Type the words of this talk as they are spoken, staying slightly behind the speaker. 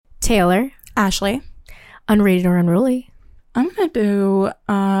Taylor. Ashley. Unrated or unruly? I'm going to do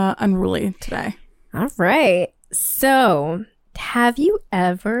unruly today. All right. So, have you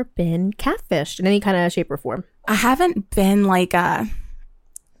ever been catfished in any kind of shape or form? I haven't been like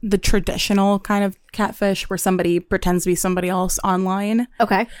the traditional kind of catfish where somebody pretends to be somebody else online.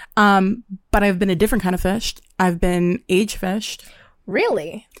 Okay. But I've been a different kind of fished. I've been age fished.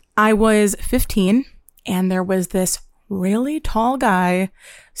 Really? I was 15 and there was this really tall guy,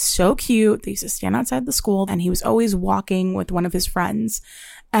 so cute. They used to stand outside the school and he was always walking with one of his friends.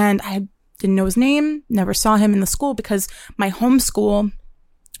 And I didn't know his name, never saw him in the school because my home school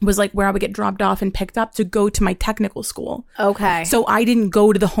was like where I would get dropped off and picked up to go to my technical school. Okay. So I didn't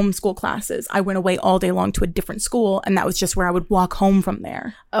go to the homeschool classes. I went away all day long to a different school and that was just where I would walk home from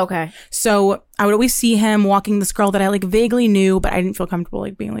there. Okay. So I would always see him walking this girl that I like vaguely knew, but I didn't feel comfortable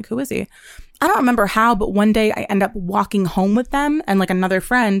like being like, who is he? I don't remember how, but one day I end up walking home with them and like another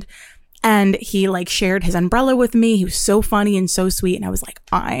friend, and he like shared his umbrella with me. He was so funny and so sweet. And I was like,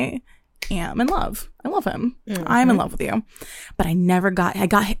 I am in love. I love him. Mm-hmm. I'm in love with you. But I never got,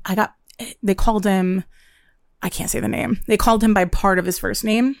 they called him, I can't say the name. They called him by part of his first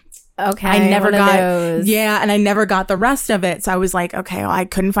name. Okay. I never got those. Yeah, and I never got the rest of it. So I was like, okay, well, I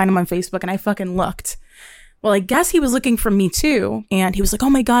couldn't find him on Facebook and I fucking looked. Well, I guess he was looking for me too. And he was like, oh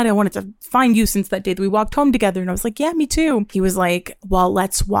my God, I wanted to find you since that day that we walked home together. And I was like, yeah, me too. He was like, well,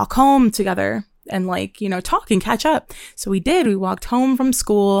 let's walk home together and like, you know, talk and catch up. So we did. We walked home from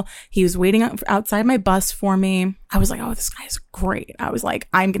school. He was waiting outside my bus for me. I was like, oh, this guy's great. I was like,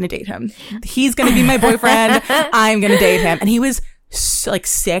 I'm going to date him. He's going to be my boyfriend. I'm going to date him. And he was like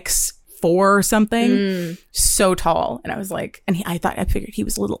 6'4" or something, so tall. And I was like, and I figured he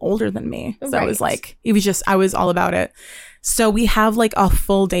was a little older than me. So I was like, I was all about it. So we have like a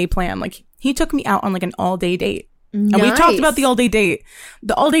full day plan. Like he took me out on like an all day date. Nice. And we talked about the all day date.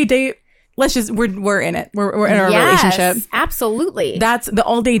 The all day date, we're in it. We're in our relationship. Absolutely. That's the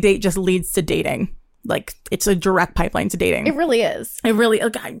all day date just leads to dating. Like it's a direct pipeline to dating. It really is. It really,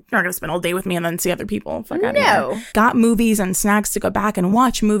 like, you're not going to spend all day with me and then see other people. Fuck outta No. here. Got movies and snacks to go back and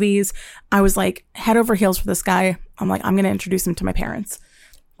watch movies. I was like head over heels for this guy. I'm like, I'm going to introduce him to my parents.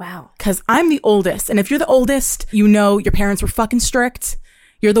 Wow. Because I'm the oldest. And if you're the oldest, you know your parents were fucking strict.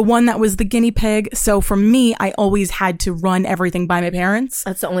 You're the one that was the guinea pig. So for me, I always had to run everything by my parents.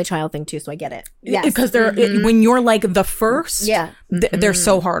 That's the only child thing too, so I get it. Yes. Because they're when you're like the first, they're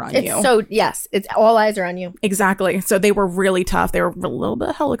so hard on you. So yes, it's all eyes are on you. Exactly. So they were really tough. They were a little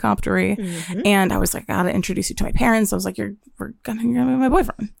bit helicoptery. And I was like, I gotta introduce you to my parents. I was like, you're gonna be my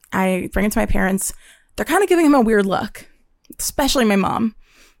boyfriend. I bring it to my parents. They're kind of giving him a weird look, especially my mom.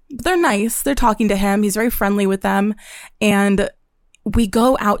 But they're nice. They're talking to him. He's very friendly with them. And we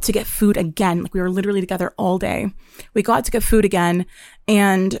go out to get food again. Like we were literally together all day. We go out to get food again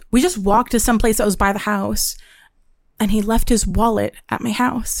and we just walked to some place that was by the house, and he left his wallet at my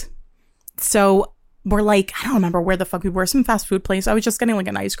house. So we're like, I don't remember where the fuck we were, some fast food place. I was just getting like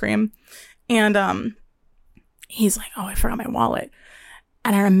an ice cream. And he's like, oh, I forgot my wallet.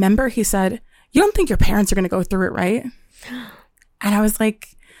 And I remember he said, you don't think your parents are going to go through it, right? And I was like,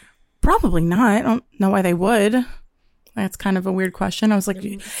 probably not. I don't know why they would. That's kind of a weird question. I was like,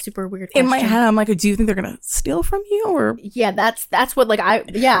 super weird question. In my head, I'm like, do you think they're going to steal from you? Or yeah, that's what like at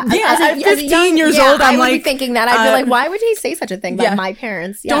 15 years old, I'm I would like, be thinking that. I'd be like, why would he say such a thing about my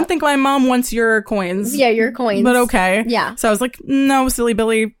parents? Yeah. Don't think my mom wants your coins. Yeah, your coins. But okay. Yeah. So I was like, no, silly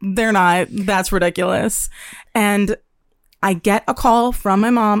Billy, they're not. That's ridiculous. And I get a call from my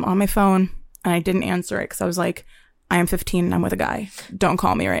mom on my phone, and I didn't answer it because I was like, I am 15 and I'm with a guy. Don't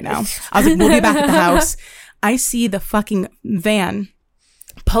call me right now. I was like, we'll be back at the house. I see the fucking van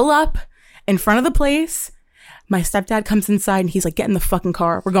pull up in front of the place. My stepdad comes inside and he's like, get in the fucking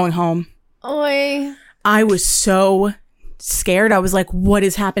car. We're going home. Oy. I was so scared. I was like, what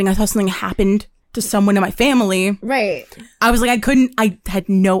is happening? I thought something happened to someone in my family. Right. I was like, I had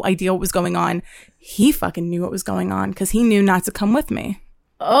no idea what was going on. He fucking knew what was going on because he knew not to come with me.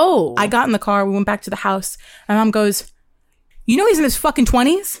 Oh. I got in the car. We went back to the house. My mom goes, you know he's in his fucking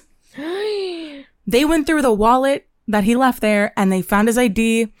 20s? They went through the wallet that he left there and they found his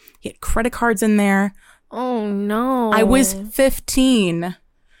ID. He had credit cards in there. Oh, no. I was 15.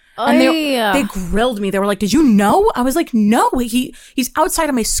 And they grilled me. They were like, did you know? I was like, no, he's outside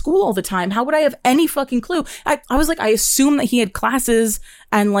of my school all the time. How would I have any fucking clue? I was like, I assumed that he had classes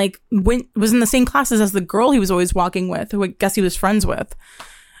and like was in the same classes as the girl he was always walking with, who I guess he was friends with.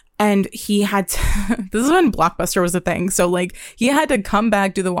 And he had to, this is when Blockbuster was a thing. So like he had to come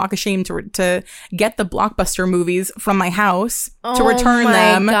back, do the walk of shame to get the Blockbuster movies from my house to return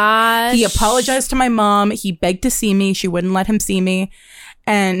them. Gosh. He apologized to my mom. He begged to see me. She wouldn't let him see me.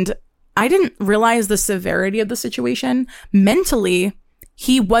 And I didn't realize the severity of the situation. Mentally,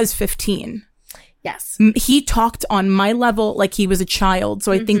 he was 15. Yes. He talked on my level like he was a child.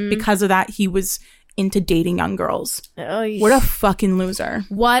 So I think because of that, he was into dating young girls. Oh, What a fucking loser.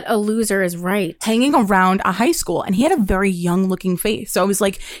 What a loser is right. Hanging around a high school, and he had a very young looking face. So I was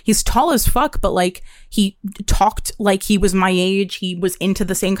like, he's tall as fuck, but like he talked like he was my age. He was into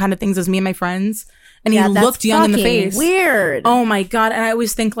the same kind of things as me and my friends. And he looked young in the face. Weird. Oh my God. And I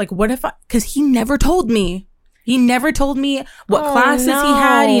always think like, what if because he never told me. He never told me what classes he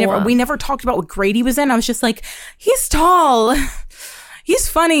had. We never talked about what grade he was in. I was just like, he's tall. He's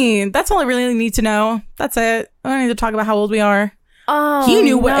funny. That's all I really need to know. That's it. I don't need to talk about how old we are. Oh, he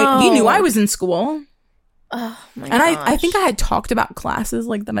knew he knew I was in school. Oh my and I think I had talked about classes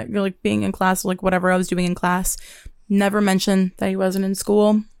like that, like being in class, like whatever I was doing in class. Never mentioned that he wasn't in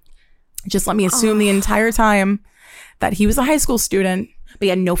school. Just let me assume the entire time that he was a high school student, but he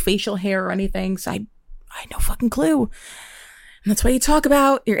had no facial hair or anything. So I had no fucking clue. And that's why you talk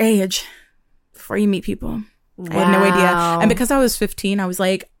about your age before you meet people. Wow. I had no idea. And because I was 15, I was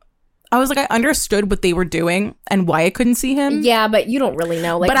like, I understood what they were doing and why I couldn't see him. Yeah, but you don't really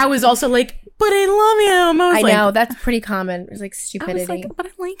know. Like, but I was also like, but I love him. I know, that's pretty common. It's like stupidity. I was like, but I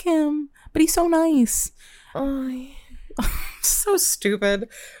like him. But he's so nice. Oh, yeah. So stupid.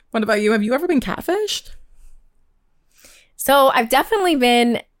 What about you? Have you ever been catfished? So I've definitely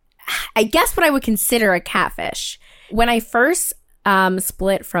been, I guess what I would consider a catfish. When I first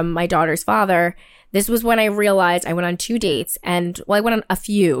split from my daughter's father, this was when I realized I went on 2 dates and, well, I went on a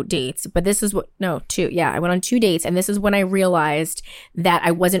few dates, but this is two. Yeah, I went on 2 dates and this is when I realized that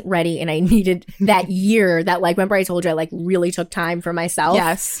I wasn't ready and I needed that year that, like, remember I told you I, like, really took time for myself?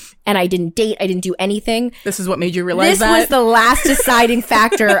 Yes. And I didn't date. I didn't do anything. This is what made you realize that? This was the last deciding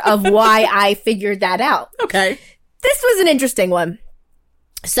factor of why I figured that out. Okay. This was an interesting one.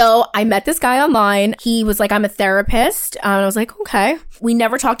 So I met this guy online. He was like, I'm a therapist. And I was like, okay. We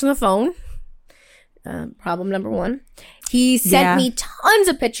never talked on the phone. Problem number one. He sent me tons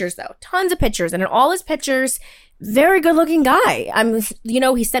of pictures, though. Tons of pictures. And in all his pictures, very good looking guy.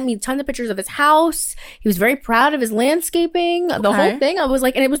 He sent me tons of pictures of his house. He was very proud of his landscaping, the whole thing. I was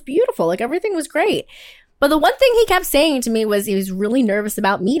like, and it was beautiful. Like, everything was great. But the one thing he kept saying to me was he was really nervous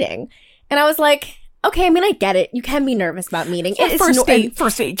about meeting. And I was like, okay, I mean, I get it. You can be nervous about meeting. Yeah, first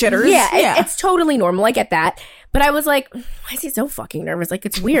date jitters. Yeah, it's totally normal. I get that. But I was like, why is he so fucking nervous? Like,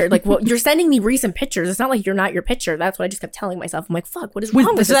 it's weird. Like, well, you're sending me recent pictures. It's not like you're not your picture. That's what I just kept telling myself. I'm like, fuck, what is wrong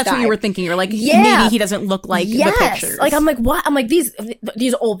with this guy? So that's what you were thinking. You're like, maybe he doesn't look like the pictures. Like, I'm like, what? I'm like, these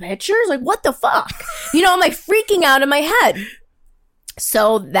old pictures? Like, what the fuck? I'm like freaking out in my head.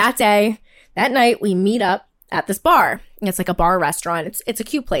 So that night, we meet up at this bar. It's like a bar restaurant. It's a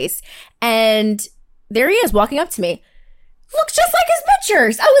cute place. And there he is walking up to me. Looks just like his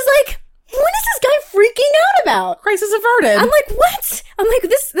pictures. I was like, what is this guy freaking out about? Crisis averted. I'm like, what? I'm like,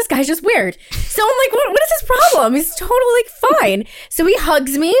 this guy's just weird. So I'm like, what is his problem? He's totally fine. So he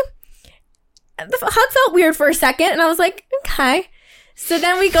hugs me. The hug felt weird for a second, and I was like, okay. So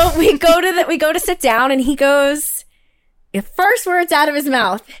then we go to sit down, and he goes, the first words out of his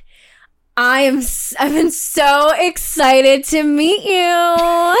mouth, I've been so excited to meet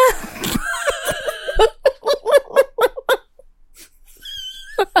you.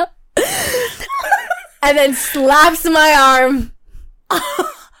 And then slaps my arm.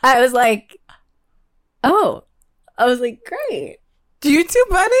 I was like, oh. I was like, great. You too,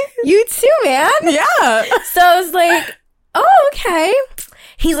 buddy? You too, man. Yeah. So I was like, oh, okay.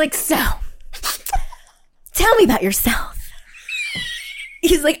 He's like, so, tell me about yourself.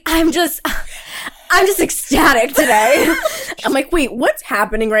 He's like, I'm just ecstatic today. I'm like, wait, what's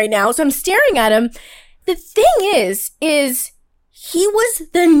happening right now? So I'm staring at him. The thing is he was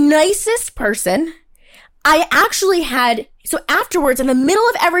the nicest person. I actually so afterwards, in the middle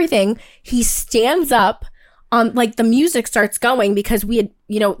of everything, he stands up, like the music starts going because we had,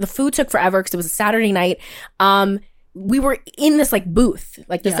 the food took forever because it was a Saturday night. We were in this like booth,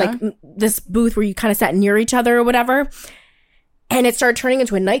 like this, this booth where you kind of sat near each other or whatever. And it started turning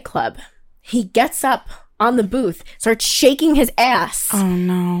into a nightclub. He gets up on the booth, starts shaking his ass. Oh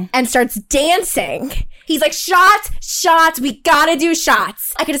no. And starts dancing. He's like, shots, we gotta do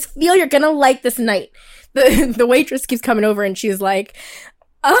shots. I can just feel you're gonna like this night. The waitress keeps coming over and she's like,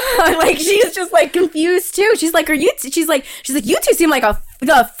 like she's just like confused too. She's like, she's like, you two seem like a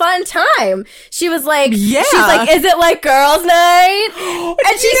fun time. She was like, yeah. She's like, is it like girls' night?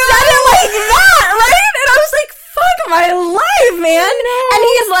 And she said it like that, right? And I was like, fuck my life, man. No. And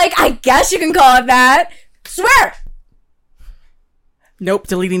he's like, I guess you can call it that. Swear. Nope,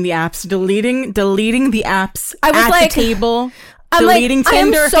 deleting the apps. Deleting the apps. I was at like, the table. I'm deleting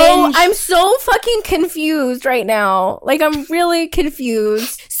Tinder, Hinge. I'm so fucking confused right now. Like, I'm really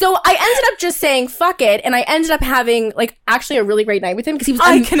confused. So I ended up just saying fuck it, and I ended up having like actually a really great night with him because he was.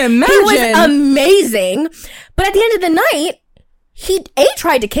 I can imagine. He was amazing, but at the end of the night, he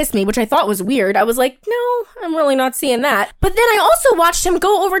tried to kiss me, which I thought was weird. I was like, no, I'm really not seeing that. But then I also watched him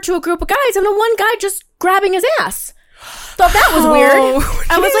go over to a group of guys, and the one guy just grabbing his ass. Thought that was weird.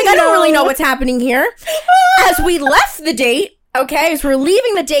 I was like, I don't really know what's happening here. As we left the date. Okay, as we're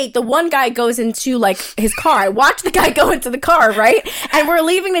leaving the date, the one guy goes into, like, his car. I watched the guy go into the car, right? And we're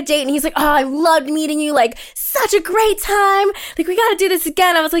leaving the date, and he's like, oh, I loved meeting you. Like, such a great time. Like, we gotta do this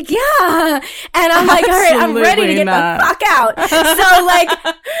again. I was like, yeah. And I'm like, all right, I'm ready to get the fuck out. So, like,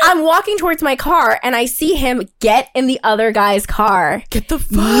 I'm walking towards my car, and I see him get in the other guy's car. Get the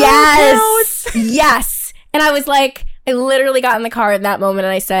fuck out. Yes. And I was like, I literally got in the car in that moment,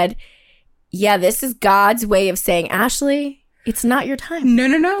 and I said, yeah, this is God's way of saying, Ashley, it's not your time.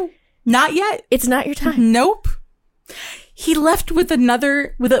 No. Not yet. It's not your time. Nope. He left with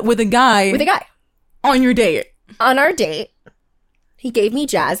another, with a guy. With a guy. On your date. On our date. He gave me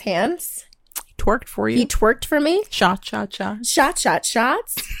jazz hands. He twerked for you. He twerked for me. Shots.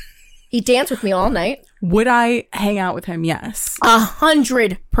 Shots. He danced with me all night. Would I hang out with him? Yes.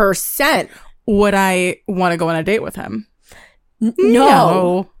 100%. Would I want to go on a date with him?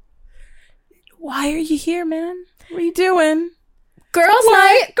 No. Why are you here, man? What are you doing? Girls'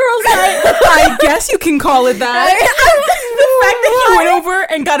 night. I guess you can call it that. The fact that he went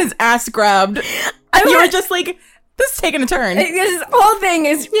over and got his ass grabbed. You were just like, this is taking a turn. This whole thing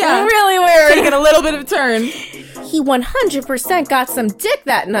is really weird. Taking a little bit of a turn. He 100% got some dick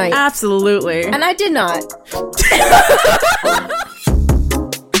that night. Absolutely. And I did not.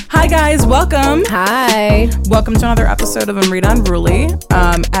 Hi guys, welcome. Hi. Welcome to another episode of Amrita Unruly,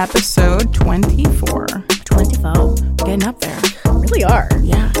 episode 24. 24. Getting up there. Really are.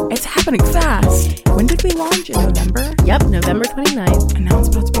 Yeah, it's happening fast. When did we launch? In November? Yep, November 29th. And now it's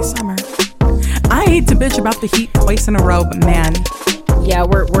about to be summer. I hate to bitch about the heat twice in a row, but man. Yeah,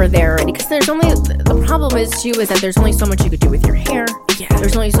 we're there already. Because there's only, the problem is too, is that there's only so much you could do with your hair. Yeah.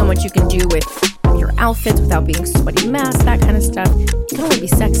 There's only so much you can do with your outfits without being a sweaty mess, that kind of stuff. You can only be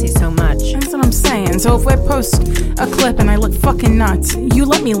sexy so much. That's what I'm saying. So if I post a clip and I look fucking nuts, you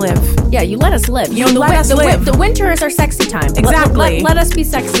let me live. Yeah, you let us live. You let us live. The winter is our sexy time. Exactly. Let us be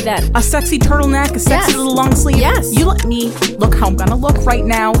sexy then. A sexy turtleneck, a sexy little long sleeve. Yes. You let me look how I'm gonna look right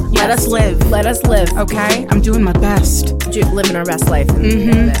now. Yes. Let us live. Let us live. Okay? I'm doing my best. Living our best life.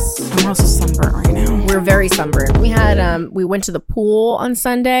 I'm also sunburnt right now. We're very sunburned. We went to the pool on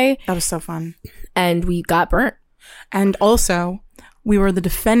Sunday. That was so fun. And we got burnt. And also, we were the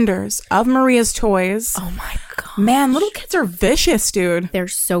defenders of Maria's toys. Oh my God. Man, little kids are vicious, dude. They're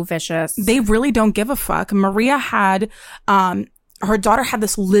so vicious. They really don't give a fuck. Maria had, her daughter had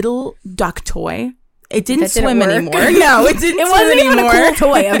this little duck toy. It didn't swim anymore. No, it didn't swim wasn't anymore. Even a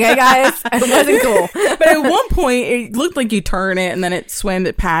cool toy, okay, guys? It wasn't cool. But at one point, it looked like you turn it and then it swam,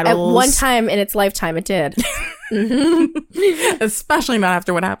 it paddles. At one time in its lifetime, it did. Especially not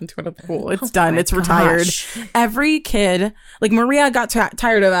after what happened to it at the pool. It's done. It's retired. Every kid, like Maria got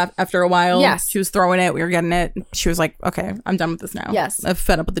tired of that after a while. Yes. She was throwing it. We were getting it. She was like, okay, I'm done with this now. Yes. I'm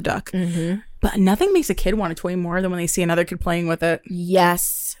fed up with the duck. But nothing makes a kid want a toy more than when they see another kid playing with it.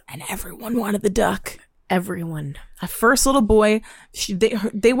 Yes. And everyone wanted the duck. Everyone. A first little boy,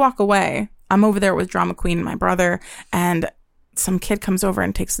 they walk away. I'm over there with Drama Queen and my brother, and some kid comes over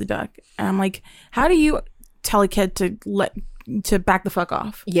and takes the duck. And I'm like, how do you tell a kid to back the fuck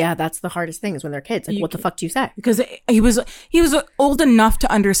off? Yeah, that's the hardest thing is when they're kids. Like, what the fuck do you say? Because he was old enough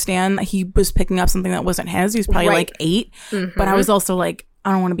to understand that he was picking up something that wasn't his. He was probably like 8. But I was also like,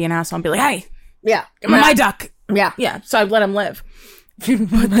 I don't want to be an asshole and be like, hey, yeah, my duck. Yeah. So I let him live.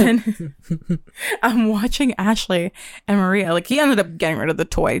 But then I'm watching Ashley and Maria. Like, he ended up getting rid of the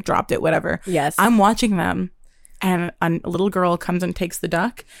toy, dropped it, whatever. Yes. I'm watching them, and a little girl comes and takes the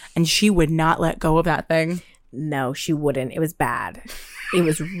duck, and she would not let go of that thing. No, she wouldn't. It was bad. It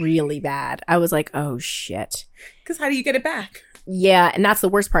was really bad. I was like, oh, shit. Because how do you get it back? Yeah, and that's the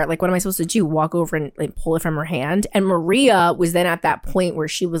worst part. Like, what am I supposed to do? Walk over and like, pull it from her hand? And Maria was then at that point where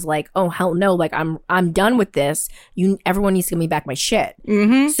she was like, "Oh hell no! Like, I'm done with this. Everyone needs to give me back my shit."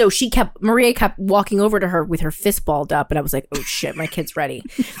 So Maria kept walking over to her with her fist balled up, and I was like, "Oh shit, my kid's ready."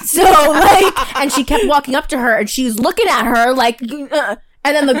 So like, and she kept walking up to her, and she was looking at her like, and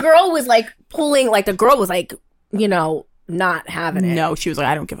then the girl was like pulling, like the girl was like, not having it. No, she was like,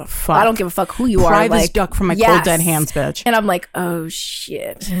 I don't give a fuck. I don't give a fuck who you are. Pry this duck from my cold dead hands, bitch. And I'm like, oh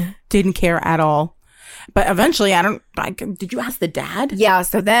shit. Didn't care at all. But eventually, did you ask the dad? Yeah,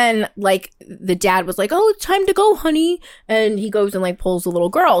 so then, like, the dad was like, oh, it's time to go, honey. And he goes and, like, pulls the little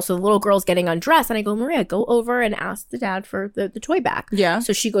girl. So the little girl's getting undressed. And I go, Maria, go over and ask the dad for the toy back. Yeah.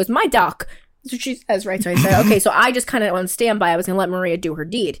 So she goes, my duck. So she says, right. So I said, okay. So I just kind of on standby. I was going to let Maria do her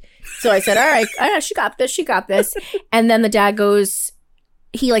deed. So I said, all right, she got this. And then the dad goes,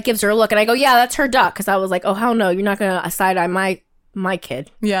 he, like, gives her a look. And I go, yeah, that's her duck. Because I was like, oh, hell no, you're not going to side-eye my kid.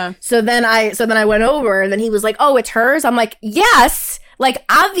 Yeah. So then I went over and then he was like, oh, it's hers? I'm like, yes. Like,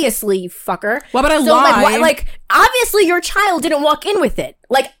 obviously, you fucker. Why would I so, lie? Like, obviously your child didn't walk in with it.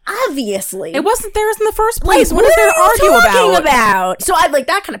 Like, obviously. It wasn't theirs in the first place. Like, what is there to argue about? So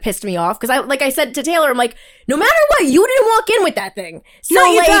that kind of pissed me off. Because I said to Taylor, I'm like, no matter what, you didn't walk in with that thing. So,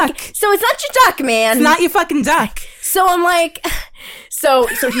 not your like, duck. So it's not your duck, man. It's not your fucking duck. So I'm like, so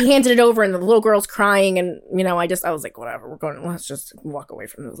he handed it over and the little girl's crying and, you know, I was like, whatever, let's just walk away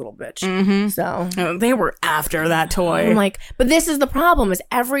from this little bitch. Mm-hmm. So. They were after that toy. I'm like, but this is the problem is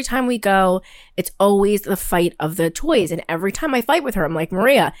every time we go, it's always the fight of the toys. And every time I fight with her, I'm like,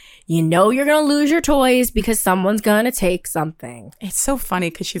 Maria, you know you're going to lose your toys because someone's going to take something. It's so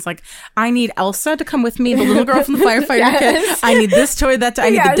funny because she's like, I need Elsa to come with me, the little girl from the firefighter kit. I need this toy, that toy. I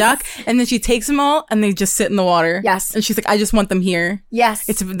need the duck. And then she takes them all and they just sit in the water. Yes. And she's like, I just want them here. Yes.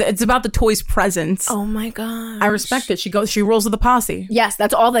 It's about the toy's presence. Oh my God. I respect it. She rolls with the posse. Yes,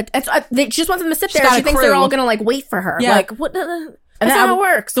 that's all that. She just wants them to sit there. got She a thinks crew. they're all going to like wait for her. Yeah. Like, what? That's how it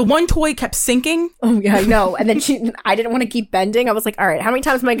works. The one toy kept sinking. Oh yeah, I know. And then I didn't want to keep bending. I was like, all right, how many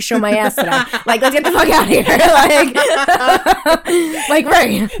times am I going to show my ass today? Like, let's get the fuck out of here. Like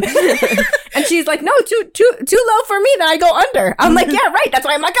right. And she's like, no, too low for me. Then I go under. I'm like, yeah, right. That's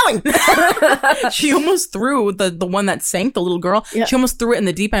why I'm not going. She almost threw the one that sank, the little girl. Yeah. She almost threw it in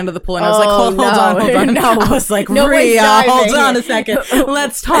the deep end of the pool. And I was like, hold on. No. I was like, No one's Rhea, diving. hold on a second.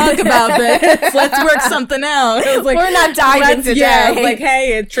 Let's talk about this. Let's work something out. I was like, We're not diving today. Yeah, I was like,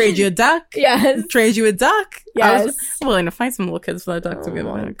 hey, trade you a duck. Yes. Trade you a duck. Yes. I was willing to fight some little kids for that duck to be Oh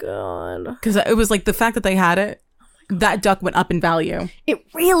my like, God. because it was like the fact that they had it. That duck went up in value. It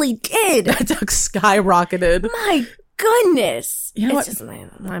really did. That duck skyrocketed. My goodness. You know It's what?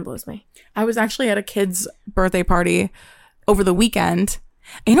 just mind blows me. I was actually at a kid's birthday party over the weekend.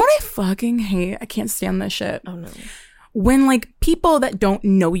 And you know what I fucking hate? I can't stand this shit. Oh no. When like people that don't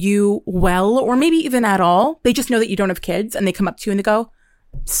know you well, or maybe even at all, they just know that you don't have kids and they come up to you and they go,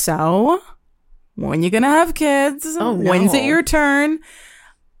 so when you gonna have kids? Oh, no. When's it your turn?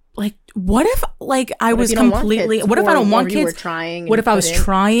 Like, what if like I was completely, what if I don't want kids? What if I was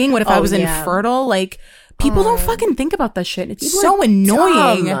trying? What if I was infertile? Like, people don't fucking think about that shit. It's so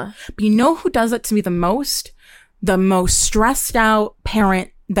annoying. dumb. But you know who does that to me the most? The most stressed out parent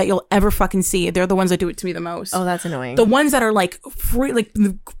that you'll ever fucking see. They're the ones that do it to me the most. Oh, that's annoying. The ones that are like free, like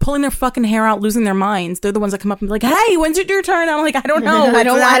pulling their fucking hair out, losing their minds. They're the ones that come up and be like, "Hey, when's it your turn?" I'm like, I don't know. I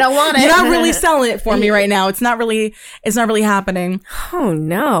don't want it. You're not really selling it for me right now. It's not really happening. Oh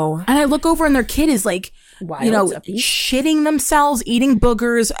no. And I look over and their kid is like, Wild shitting themselves, eating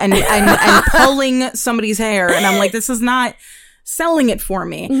boogers, and pulling somebody's hair. And I'm like, this is not selling it for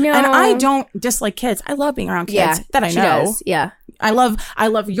me. No. And I don't dislike kids. I love being around kids. Yeah, that I she know. does. Yeah. I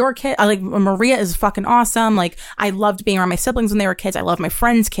love your kid. I like Maria is fucking awesome. Like, I loved being around my siblings when they were kids. I love my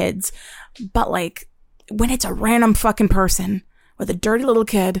friends' kids. But like, when it's a random fucking person with a dirty little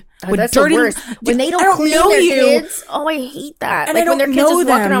kid, with That's dirty, the worst. When they don't clean know their you. kids. Oh, I hate that. And like I when their don't kids know just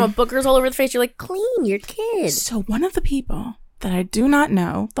walking them. around with boogers all over the face, you're like, clean your kid. So one of the people that I do not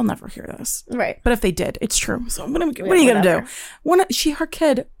know, they'll never hear this. Right. But if they did, it's true. So what are you going to do? Her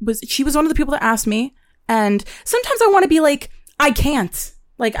kid was one of the people that asked me. And sometimes I want to be like, I can't.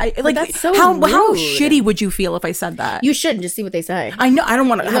 Like, that's so how rude. shitty would you feel if I said that? You shouldn't just see what they say. I know. I don't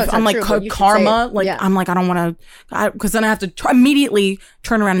want to. No, it's I'm not like true, but you should karma. say it. Like, Yeah. I'm like, I don't want to, because then I have to immediately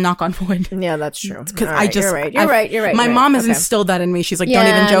turn around and knock on wood. Yeah, that's true. Because All right, you're right. You're right. My you're mom right. has Okay. instilled that in me. She's like, don't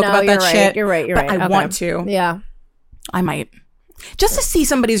even joke about that shit. You're right. But I Okay. want to. Yeah. I might. Just to see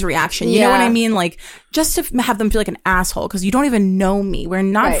somebody's reaction. You know what I mean? Like, just to have them feel like an asshole because you don't even know me. We're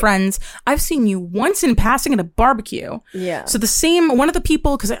not friends. I've seen you once in passing at a barbecue. Yeah. So one of the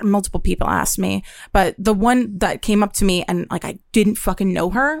people, because multiple people asked me, but the one that came up to me and like I didn't fucking know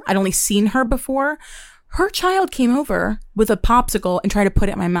her. I'd only seen her before. Her child came over with a popsicle and tried to put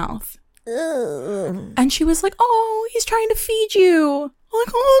it in my mouth. Ugh. And she was like, oh, he's trying to feed you. I'm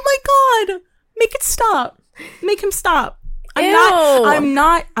like, oh my God, make it stop. Make him stop. I'm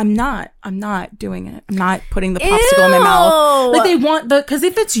not doing it. I'm not putting the popsicle in my mouth. Like they want because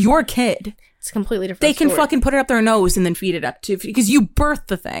if it's your kid, It's a completely different They can story. fucking put it up their nose and then feed it up to, because you birthed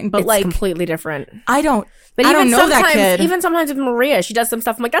the thing. But It's like, completely different. I don't But know that kid. Even sometimes with Maria, she does some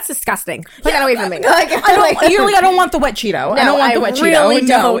stuff. I'm like, that's disgusting. Like, get away from me. You're like, I don't want the wet Cheeto. I don't want the wet really Cheeto.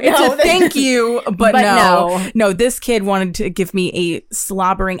 don't. It's No. a thank you, but no. no. This kid wanted to give me a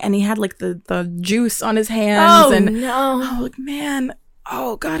slobbering, and he had like the juice on his hands. Oh, and no. I was like, man,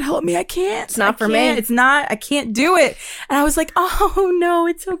 oh God, help me! I can't. It's not for me. It's not. I can't do it. And I was like, oh no,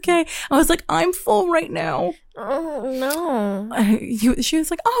 it's okay. I was like, I'm full right now. Oh, no. She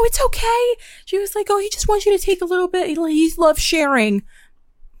was like, oh, it's okay. She was like, oh, he just wants you to take a little bit. He loves sharing.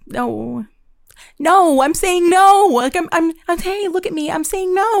 No, I'm saying no. Like I'm hey, look at me. I'm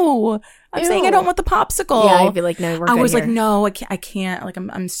saying no. I'm saying I don't want the popsicle. Yeah, I'd be like, no, we're I good was here. like, no, I can't. Like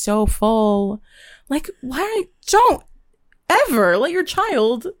I'm so full. Like, why don't ever let your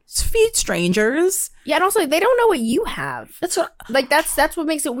child feed strangers? Yeah, and also, they don't know what you have. That's what. Like, that's what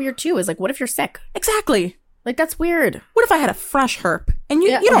makes it weird, too, is like, what if you're sick? Exactly. Like, that's weird. What if I had a fresh herp and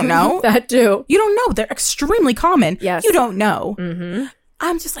you don't know? That, too. You don't know. They're extremely common. Yes. You don't know. Mm-hmm.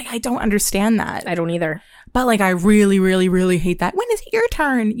 I'm just like, I don't understand that. I don't either. But like, I really, really, really hate that. When is it your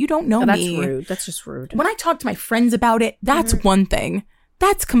turn? You don't know Oh, that's me. rude. That's just rude. When I talk to my friends about it, that's one thing.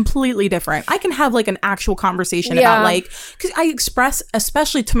 That's completely different. I can have like an actual conversation about like, because I express,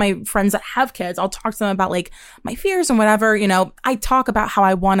 especially to my friends that have kids, I'll talk to them about like my fears and whatever, you know, I talk about how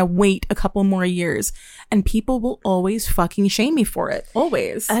I want to wait a couple more years and people will always fucking shame me for it.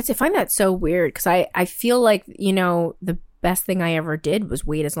 Always. I find that so weird because I feel like, you know, the best thing I ever did was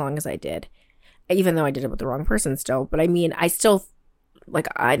wait as long as I did, even though I did it with the wrong person still. But I mean, I still, like,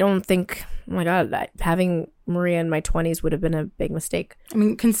 I don't think, oh my God, having Maria in my 20s would have been a big mistake. I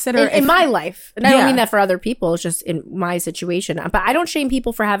mean, consider in my life. And I don't Yeah. mean that for other people. It's just in my situation. But I don't shame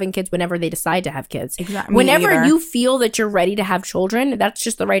people for having kids whenever they decide to have kids. Exactly. Me Whenever either. you feel that you're ready to have children, that's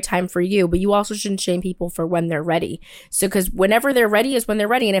just the right time for you. But you also shouldn't shame people for when they're ready. So, because whenever they're ready is when they're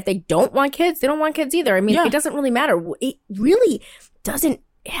ready. And if they don't want kids, they don't want kids either. I mean, Yeah. it doesn't really matter. It really doesn't,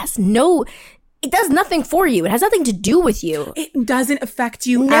 it does nothing for you. It has nothing to do with you. It doesn't affect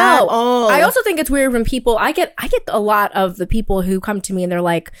you No. at all. I also think it's weird when people, I get a lot of the people who come to me and they're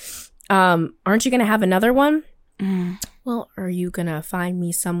like, aren't you going to have another one? Well, are you going to find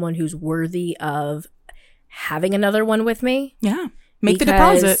me someone who's worthy of having another one with me? Yeah. Make the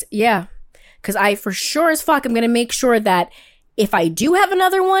deposit. Yeah. Because I for sure as fuck, I'm going to make sure that if I do have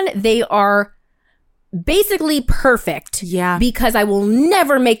another one, they are basically perfect. Yeah. Because I will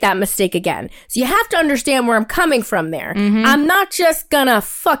never make that mistake again. So you have to understand where I'm coming from there. Mm-hmm. I'm not just gonna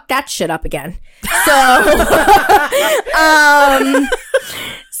fuck that shit up again. So,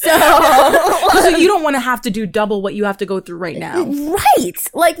 So you don't want to have to do double what you have to go through right now. right.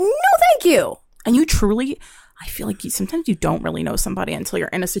 Like, no, thank you. And you truly, I feel like sometimes you don't really know somebody until you're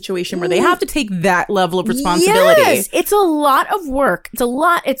in a situation where they have to take that level of responsibility. Yes, it's a lot of work. It's a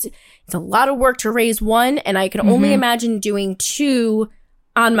lot of work to raise one, and I can only imagine doing two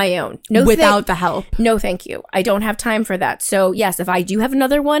on my own. Without the help. No, thank you. I don't have time for that. So yes, if I do have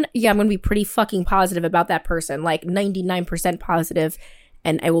another one, yeah, I'm going to be pretty fucking positive about that person, like 99% positive.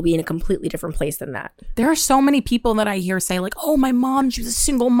 And I will be in a completely different place than that. There are so many people that I hear say like, oh, my mom, she was a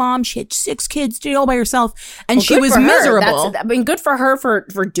single mom. She had 6 kids, did it all by herself. And she Good was for her. miserable. I mean, good for her for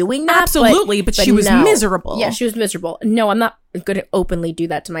doing that. Absolutely, but she was no. miserable. Yeah, she was miserable. No, I'm not going to openly do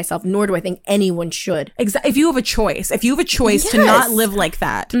that to myself, nor do I think anyone should. If you have a choice, to not live like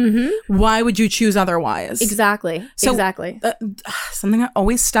that, why would you choose otherwise? Exactly. So, exactly. Something that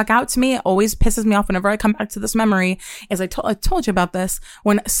always stuck out to me, it always pisses me off whenever I come back to this memory, is I told you about this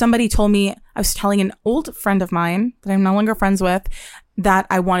when somebody told me, I was telling an old friend of mine that I'm no longer friends with, that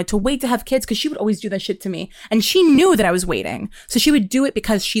I wanted to wait to have kids because she would always do that shit to me. And she knew that I was waiting. So she would do it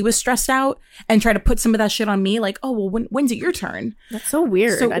because she was stressed out and try to put some of that shit on me. Like, oh, well, when's it your turn? That's so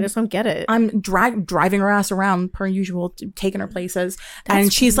weird. So I just don't get it. I'm driving her ass around per usual, taking her places. And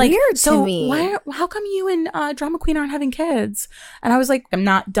That's she's like, weird to so me. how come you and Drama Queen aren't having kids? And I was like, I'm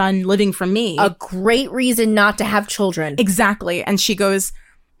not done living for me. A great reason not to have children. Exactly. And she goes,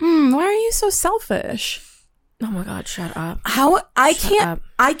 why are you so selfish? Oh my God, shut up. I Shut can't. up.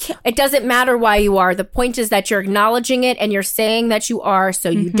 I can't. It doesn't matter why you are. The point is that you're acknowledging it and you're saying that you are, so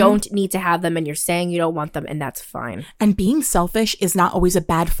you don't need to have them, and you're saying you don't want them, and that's fine. And being selfish is not always a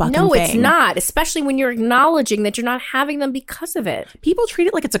bad fucking thing. No, it's not, especially when you're acknowledging that you're not having them because of it. People treat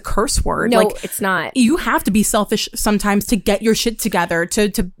it like it's a curse word. No, like, it's not. you have to be selfish sometimes to get your shit together, to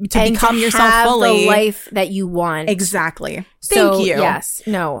And become to yourself have fully. the life that you want. Exactly. So, Thank you. Yes.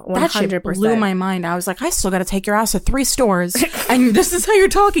 No, 100%. That shit blew my mind. I was like, I still got to take your ass to 3 stores. And this is how you're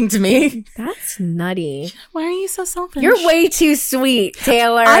talking to me. That's nutty. Why are you so selfish? You're way too sweet,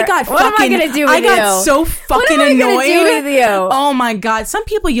 Taylor. I got what am I fucking. gonna do with I you? got so fucking what am annoyed. I gonna do with you? Oh my god! Some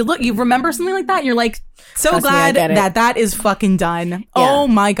people you remember something like that, and you're like, so Trust me, I glad get it. that is fucking done. Oh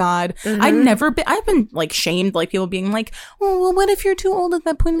my god! Mm-hmm. I've been like shamed, like people being like, oh well, what if you're too old at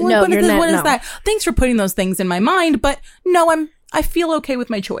that point? What, No, what is you're this? not- What is no. that? Thanks for putting those things in my mind, but no, I feel okay with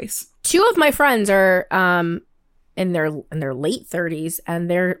my choice. 2 of my friends are in their late 30s, and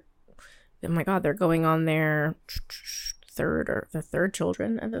they're, oh my god, they're going on their third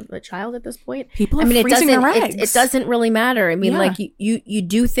children of the child at this point. People are it freezing doesn't their eggs. it doesn't really matter. I mean, Yeah. like you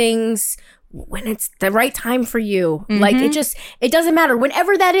do things when it's the right time for you. Like it doesn't matter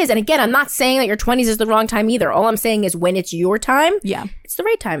whenever that is. And again, I'm not saying that your 20s is the wrong time either. All I'm saying is when it's your time, Yeah. it's the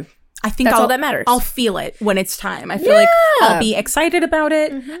right time. I think That's all that matters. I'll feel it when it's time. I feel like I'll be excited about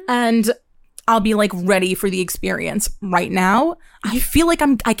it and I'll be like ready for the experience. Right now, I feel like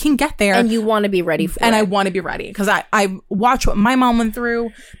I can get there. And you want to be ready for and it. I want to be ready because I watch what my mom went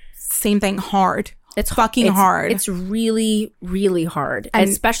through. Same thing, hard. It's fucking hard. It's really, really hard, and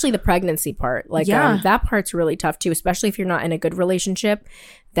especially the pregnancy part. Like, that part's really tough too, especially if you're not in a good relationship.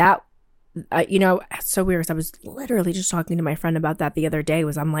 That, it's so weird. 'Cause I was literally just talking to my friend about that the other day.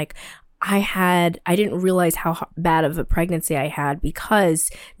 I'm like, I didn't realize how bad of a pregnancy I had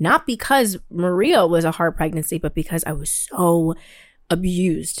not because Maria was a hard pregnancy, but because I was so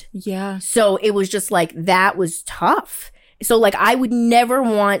abused. Yeah. So it was just like, that was tough. So like, I would never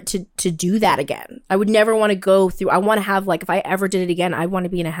want to do that again. I would never want to go through, I want to have like, if I ever did it again, I want to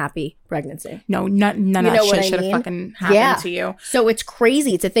be in a happy pregnancy. No, none of that shit should have fucking happened to you. So it's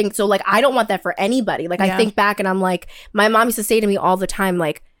crazy to think. So like, I don't want that for anybody. Like I think back and I'm like, my mom used to say to me all the time,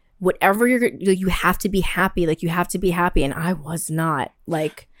 like, whatever you have to be happy. Like you have to be happy. And I was not,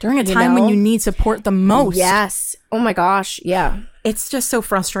 like, During a time when you need support the most. Yes. Oh my gosh. Yeah. It's just so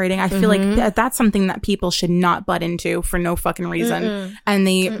frustrating. I feel like that's something that people should not butt into for no fucking reason. And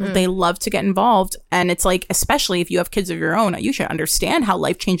they love to get involved. And it's like, especially if you have kids of your own, you should understand how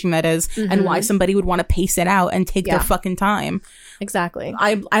life-changing that is and why somebody would want to pace it out and take their fucking time. Exactly.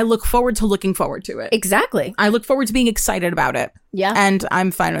 I look forward to looking forward to it. Exactly. I look forward to being excited about it. Yeah. And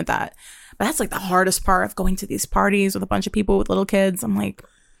I'm fine with that. But that's like the hardest part of going to these parties with a bunch of people with little kids. I'm like,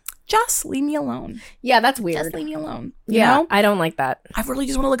 just leave me alone. Yeah, that's weird. Just leave me alone. You Yeah, know? I don't like that. I really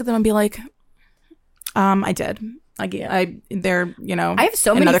just want to look at them and be like, I did. They're, I have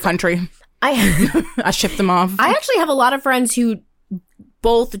so in many another country. I shipped them off. I actually have a lot of friends who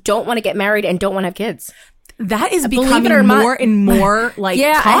both don't want to get married and don't want to have kids. That is Believe becoming it or not- more and more like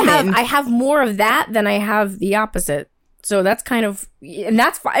common. I have more of that than I have the opposite. So that's kind of, and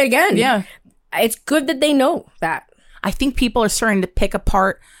that's fine. Again, Yeah. it's good that they know that. I think people are starting to pick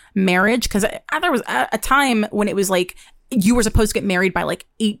apart marriage because there was a time when it was like you were supposed to get married by like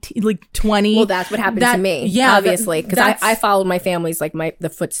 18, like 20. Well, that's what happened to me. Yeah, obviously, because I followed my family's like the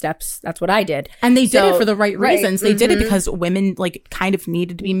footsteps. That's what I did, and they did it for the right right, reasons. They did it because women like kind of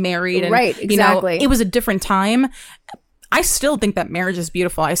needed to be married, and, Right, exactly. it was a different time. I still think that marriage is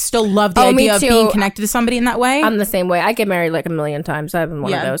beautiful. I still love the me idea of too. being connected to somebody in that way. I'm the same way. I get married like a million times. I've been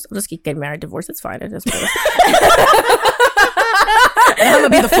one of Yeah. those. I'll just keep getting married, divorced. It's fine. It is what it is. And I'm gonna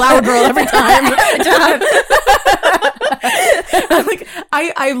be the flower girl every time.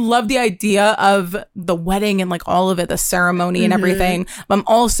 I love the idea of the wedding and like all of it, the ceremony and everything. But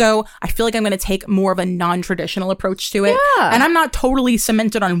I feel like I'm gonna take more of a non-traditional approach to it. Yeah. And I'm not totally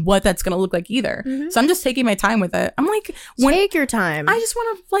cemented on what that's gonna look like either. So I'm just taking my time with it. I'm like, Take your time. I just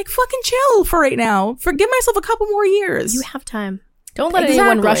want to like fucking chill for right now. Give myself a couple more years. You have time. Don't let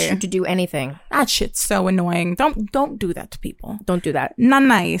anyone rush Exactly. you to do anything. That shit's so annoying. Don't do that to people. Don't do that. Not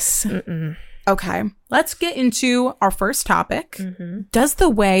nice. Okay, let's get into our first topic. Does the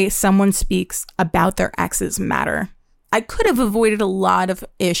way someone speaks about their exes matter? I could have avoided a lot of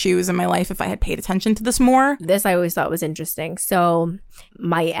issues in my life if I had paid attention to this more. This I always thought was interesting. So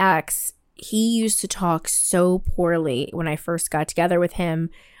my ex, he used to talk so poorly when I first got together with him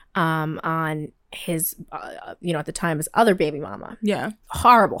on his, at the time, his other baby mama. Yeah.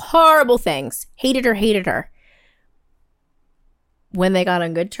 Horrible things. Hated her. When they got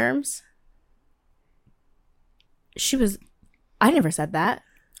on good terms, I never said that.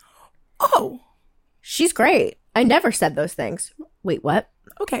 Oh, She's great. I never said those things. Wait, what?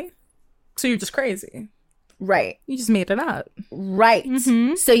 okay. So you're just crazy. Right. You just made it up. Right.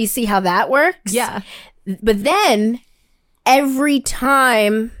 So you see how that works? Yeah. But then every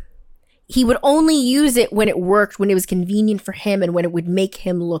time he would only use it when it worked, when it was convenient for him and when it would make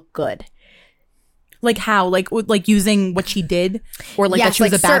him look good. Like how? Like using what she did? Or like that she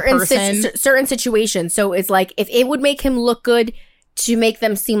was a bad person? Certain situations. So it's like if it would make him look good, to make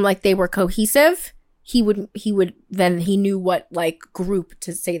them seem like they were cohesive, he knew what like group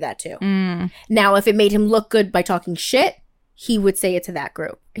to say that to. Now, if it made him look good by talking shit, he would say it to that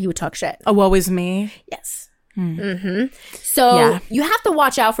group. He would talk shit. Oh, woe is me. Yes. So you have to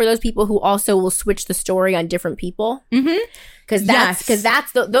watch out for those people who also will switch the story on different people. Because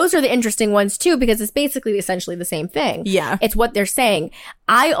those are the interesting ones too, because it's basically essentially the same thing. Yeah. It's what they're saying.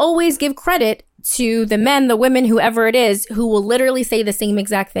 I always give credit to the men, the women, whoever it is, who will literally say the same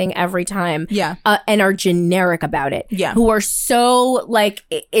exact thing every time. Yeah. And are generic about it. Yeah. Who are so like,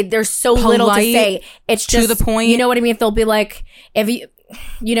 there's so little to say. It's just to the point. You know what I mean? If they'll be like, if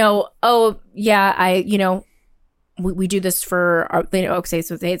you know, oh yeah, we do this for our, okay,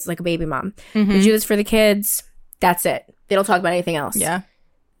 so it's like a baby mom. We do this for the kids. That's it. They don't talk about anything else. Yeah.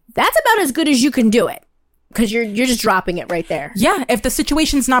 That's about as good as you can do it. Because you're just dropping it right there. Yeah. If the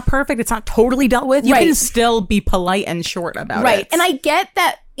situation's not perfect, it's not totally dealt with, you can still be polite and short about it. Right. And I get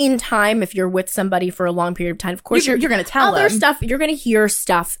that in time, if you're with somebody for a long period of time, of course, you're going to tell other them. stuff. You're going to hear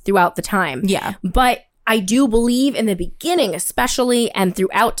stuff throughout the time. Yeah. But I do believe in the beginning, especially, and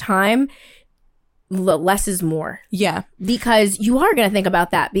throughout time, less is more. Yeah. Because you are going to think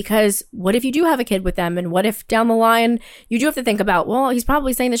about that. Because what if you do have a kid with them? And what if down the line you do have to think about, well, he's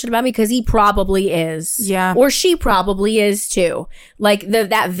probably saying this shit about me because he probably is. Yeah. Or she probably is too. Like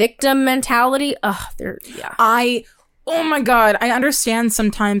that victim mentality. Oh my God. I understand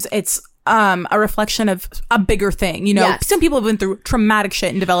sometimes it's a reflection of a bigger thing. You know, Yes. some people have been through traumatic shit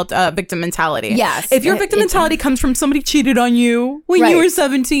and developed a victim mentality. Yes. If your victim mentality comes from somebody cheated on you when you were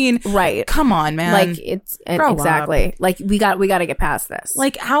 17. Right. Come on, man. Like Grow exactly. up. Like we got to get past this.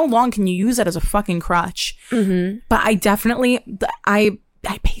 Like, how long can you use that as a fucking crutch? But I definitely, I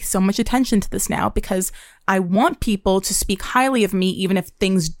pay so much attention to this now because I want people to speak highly of me even if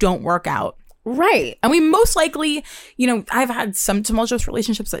things don't work out. Right. And we most likely, you know, I've had some tumultuous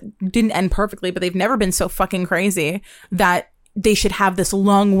relationships that didn't end perfectly, but they've never been so fucking crazy that they should have this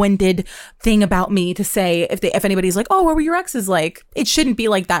long-winded thing about me to say if anybody's like, oh, what were your exes like? It shouldn't be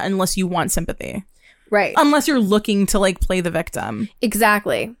like that unless you want sympathy. Right. Unless you're looking to like play the victim.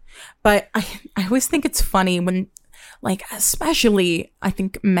 Exactly. But I always think it's funny when, like, especially I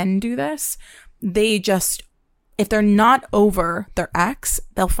think men do this. They just, if they're not over their ex,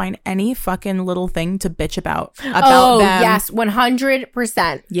 they'll find any fucking little thing to bitch about them. Yes,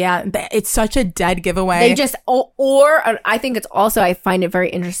 100%. Yeah, it's such a dead giveaway. They just, or I think it's also, I find it very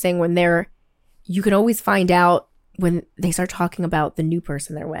interesting when you can always find out when they start talking about the new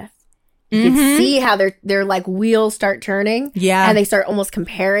person they're with. You can see how their like wheels start turning. Yeah. And they start almost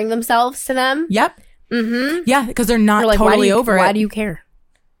comparing themselves to them. Yep. Yeah, because they're not Like, totally over it. Why do you care?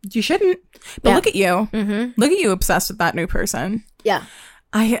 You shouldn't. But Yeah. look at you. Look at you obsessed with that new person. Yeah.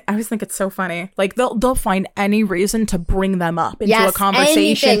 I always think it's so funny. Like they'll find any reason to bring them up into a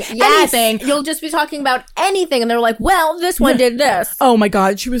conversation. Anything. You'll just be talking about anything and they're like, well, this one did this. Oh my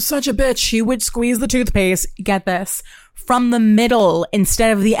God, she was such a bitch. She would squeeze the toothpaste. Get this. From the middle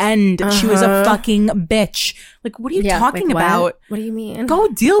instead of the end. She was a fucking bitch. Like, what are you talking like, about? What do you mean? Go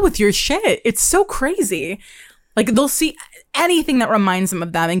deal with your shit. It's so crazy. Like, they'll see anything that reminds them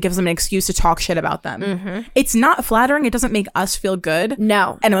of them and gives them an excuse to talk shit about them. It's not flattering. It doesn't make us feel good.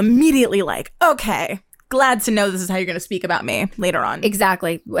 No. And I'm immediately like, okay, glad to know this is how you're going to speak about me later on.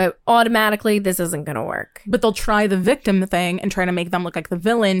 Exactly. Automatically, this isn't going to work. But they'll try the victim thing and try to make them look like the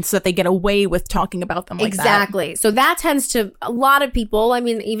villain so that they get away with talking about them like exactly. So that tends to, a lot of people, I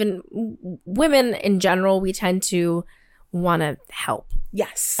mean, even women in general, we tend to want to help.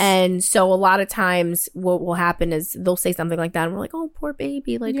 Yes. And so a lot of times what will happen is they'll say something like that and we're like, oh, poor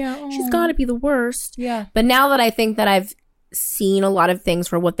baby. Like, she's got to be the worst. Yeah. But now that I think that I've seen a lot of things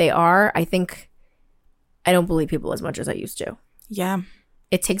for what they are, I think I don't believe people as much as I used to. Yeah.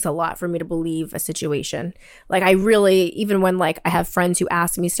 It takes a lot for me to believe a situation. Like, I really, even when like I have friends who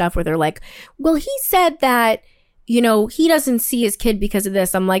ask me stuff where they're like, well, he said that, you know, he doesn't see his kid because of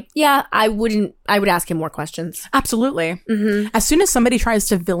this. I'm like, yeah, I would ask him more questions. Absolutely. As soon as somebody tries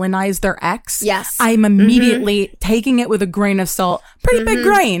to villainize their ex, Yes. I'm immediately taking it with a grain of salt. Pretty big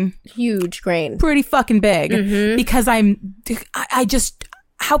grain. Huge grain. Pretty fucking big. Because I just,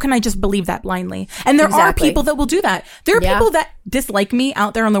 how can I just believe that blindly? And there are people that will do that. There are people that dislike me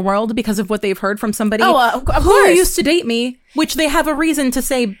out there in the world because of what they've heard from somebody of who course. used to date me, which they have a reason to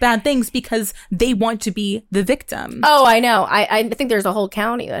say bad things because they want to be the victim. Oh, I know. I think there's a whole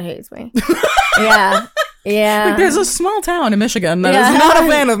county that hates me. Yeah. Yeah. Like, there's a small town in Michigan that is not a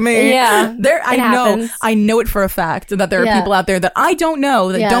fan of me. Yeah. I know it for a fact that there are people out there that I don't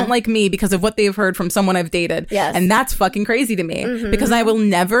know that don't like me because of what they've heard from someone I've dated. Yes. And that's fucking crazy to me because I will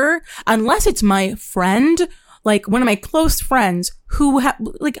never, unless it's my friend, like one of my close friends who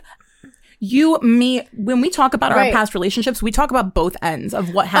like you, me, when we talk about our past relationships, we talk about both ends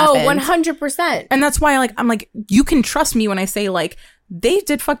of what happened. Oh, 100%. And that's why like I'm like, you can trust me when I say like they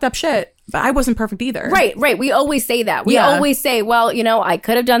did fucked up shit, but I wasn't perfect either. Right. We always say that. We always say, well, you know, I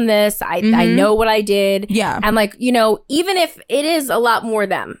could have done this. I know what I did. Yeah. And like, you know, even if it is a lot more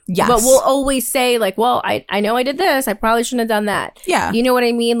them. Yes. But we'll always say like, well, I know I did this. I probably shouldn't have done that. Yeah. You know what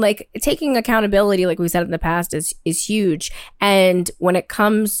I mean? Like taking accountability, like we said in the past, is huge. And when it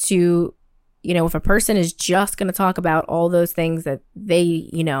comes to, you know, if a person is just going to talk about all those things that they,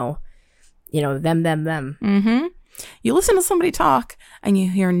 you know, them. Mm-hmm. You listen to somebody talk and you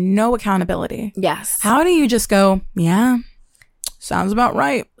hear no accountability. Yes. How do you just go, yeah, sounds about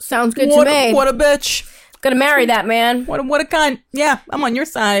right. Sounds good to me. What a bitch. Gonna marry that man. What a cunt. Yeah, I'm on your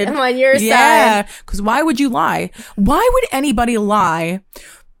side. I'm on your side. Yeah, because why would you lie? Why would anybody lie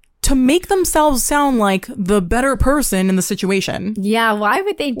to make themselves sound like the better person in the situation? Yeah, why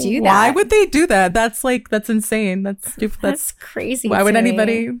would they do that? Why would they do that? That's insane. That's crazy. Why would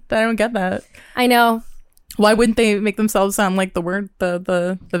anybody? I don't get that. I know. Why wouldn't they make themselves sound like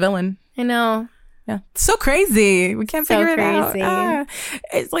the villain? I know. Yeah, it's so crazy. We can't figure it out.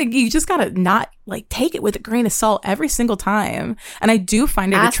 It's like you just gotta not like take it with a grain of salt every single time. And I do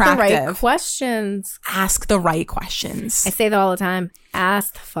find it attractive. Ask the right questions. Ask the right questions. I say that all the time.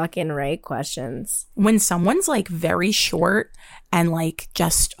 Ask the fucking right questions. When someone's like very short and like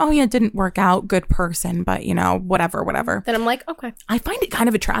just, oh yeah, it didn't work out, good person, but you know, whatever. Then I'm like, okay. I find it kind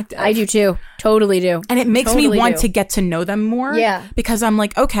of attractive. I do too. Totally do. And it makes me want to get to know them more. Yeah. Because I'm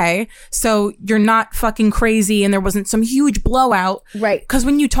like, okay, so you're not fucking crazy and there wasn't some huge blowout. Right. Because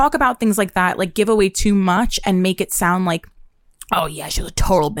when you talk about things like that, like give away too much and make it sound like, oh yeah, she was a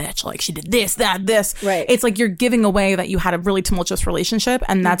total bitch. Like she did this, that, this. Right. It's like you're giving away that you had a really tumultuous relationship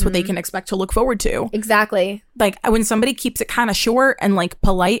and that's what they can expect to look forward to. Exactly. Like when somebody keeps it kind of short and like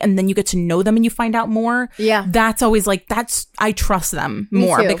polite and then you get to know them and you find out more. Yeah. That's always like, I trust them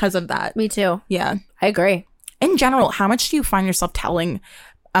more because of that. Me too. Yeah. I agree. In general, how much do you find yourself telling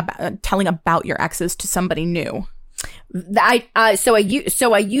about your exes to somebody new?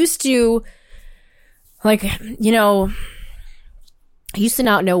 So I used to, like, you know, I used to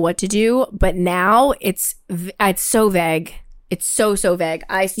not know what to do, but now it's so vague. It's so vague.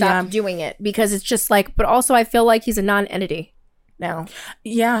 I stopped doing it because it's just like, but also I feel like he's a non-entity now.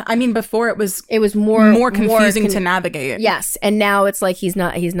 Yeah, I mean, before it was more confusing to navigate. Yes, and now it's like he's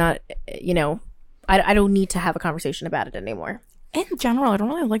not. You know, I don't need to have a conversation about it anymore. In general, I don't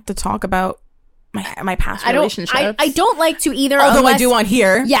really like to talk about my past relationships. I don't like to either. Although I do on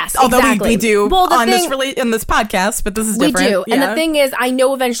here. Yes, although exactly. we do on this podcast, but this is different. We do. Yeah. And the thing is, I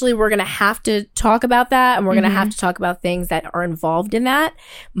know eventually we're going to have to talk about that and we're going to have to talk about things that are involved in that.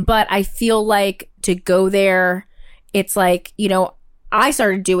 But I feel like to go there, it's like, you know, I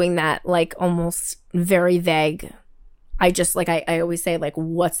started doing that like almost very vague. I just like, I always say like,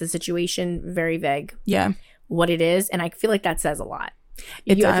 what's the situation? Very vague. Yeah. What it is. And I feel like that says a lot.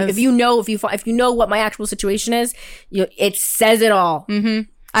 It does. If you know what my actual situation is, it says it all. Mm-hmm.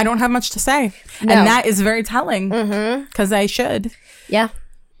 I don't have much to say, and that is very telling because I should. Yeah.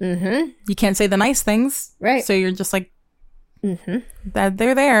 Mm-hmm. You can't say the nice things, right? So you're just like, that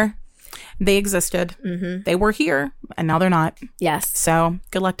they're there, they existed, they were here, and now they're not. Yes. So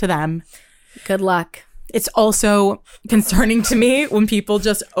good luck to them. Good luck. It's also concerning to me when people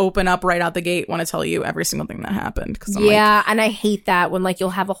just open up right out the gate, want to tell you every single thing that happened. Yeah, and I hate that when like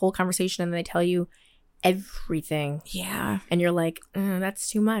you'll have a whole conversation and they tell you everything. Yeah. And you're like, that's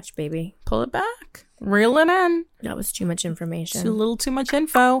too much, baby. Pull it back. Reel it in. That was too much information. It's a little too much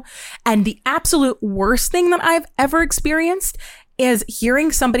info. And the absolute worst thing that I've ever experienced is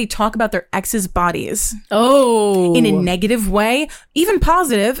hearing somebody talk about their ex's bodies. Oh. In a negative way. Even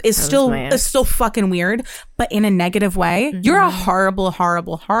positive is still fucking weird, but in a negative way. You're a horrible,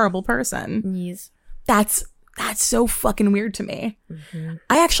 horrible, horrible person. Yes. That's so fucking weird to me.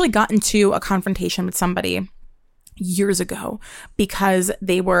 I actually got into a confrontation with somebody years ago because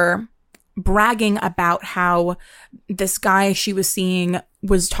they were bragging about how this guy she was seeing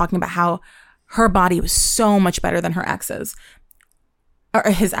was talking about how her body was so much better than her ex's. Or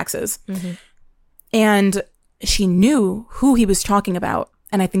his exes. And she knew who he was talking about.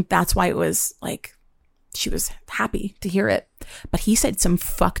 And I think that's why it was like, she was happy to hear it. But he said some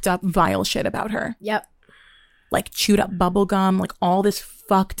fucked up, vile shit about her. Yep. Like chewed up bubble gum, like all this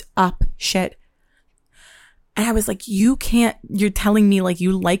fucked up shit. And I was like, you're telling me like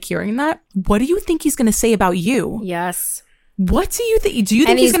you like hearing that? What do you think he's going to say about you? Yes. What do you think? Do you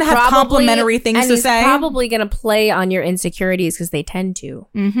think he's going to have complimentary things to say? He's probably going to play on your insecurities because they tend to.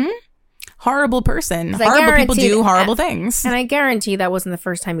 horrible person. 'Cause I Horrible people guarantee do that- horrible things. And I guarantee that wasn't the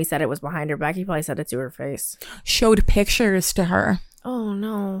first time he said it was behind her back. He probably said it to her face. Showed pictures to her. Oh,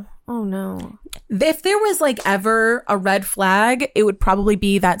 no. Oh, no. If there was like ever a red flag, it would probably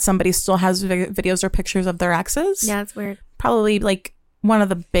be that somebody still has videos or pictures of their exes. Yeah, it's weird. Probably like one of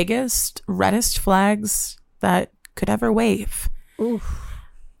the biggest, reddest flags that could ever wave. Oof.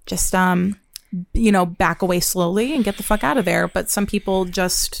 Just, back away slowly and get the fuck out of there. But some people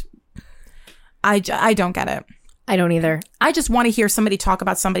just, I don't get it. I don't either. I just want to hear somebody talk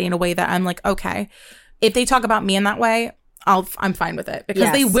about somebody in a way that I'm like, okay, if they talk about me in that way, I'm fine with it,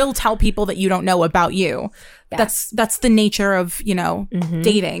 because they will tell people that you don't know about you. Yes. That's the nature of,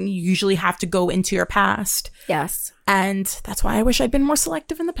 dating. You usually have to go into your past. Yes. And that's why I wish I'd been more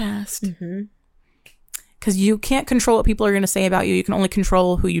selective in the past. Because you can't control what people are going to say about you. You can only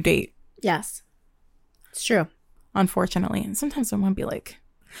control who you date. Yes. It's true. Unfortunately. And sometimes I want to be like,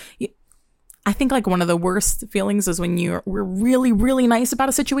 I think like one of the worst feelings is when we're really, really nice about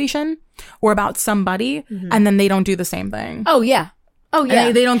a situation or about somebody, and then they don't do the same thing. Oh, yeah. Oh, yeah.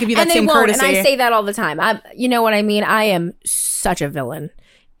 And they don't give you that same courtesy. And I say that all the time. You know what I mean? I am such a villain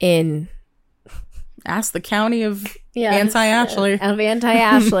in... Ask the county of Anti-Ashley. Of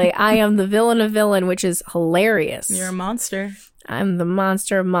Anti-Ashley. I am the villain of villain, which is hilarious. You're a monster. I'm the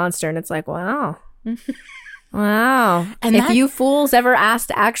monster of monster. And it's like, wow. Wow. And if you fools ever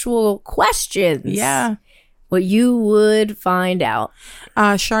asked actual questions, yeah, what you would find out.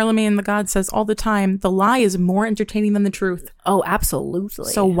 Charlemagne the God says all the time, the lie is more entertaining than the truth. Oh,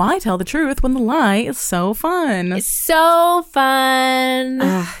 absolutely. So why tell the truth when the lie is so fun? It's so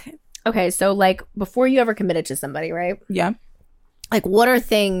fun. Okay, so like before you ever committed to somebody, right? Yeah. Like what are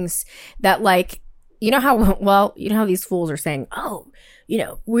things that like, you know how these fools are saying, oh,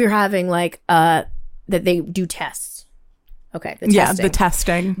 we're having like, that they do tests. Okay. The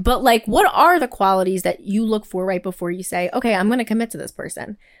testing. But like, what are the qualities that you look for right before you say, okay, I'm going to commit to this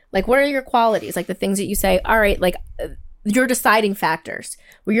person? Like, what are your qualities? Like the things that you say, all right, like your deciding factors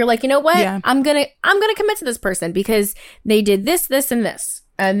where you're like, you know what? Yeah. I'm going to commit to this person because they did this, this, and this.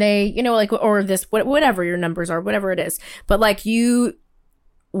 And they, like, or this, whatever your numbers are, whatever it is. But like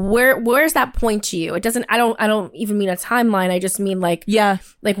where's that point to you? It doesn't, I don't even mean a timeline. I just mean like, yeah,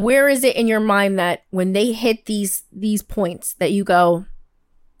 like where is it in your mind that when they hit these points that you go,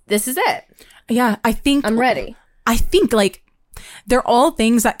 this is it? Yeah. I think I'm ready. I think like they're all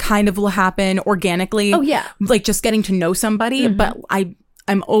things that kind of will happen organically. Oh yeah. Like just getting to know somebody. But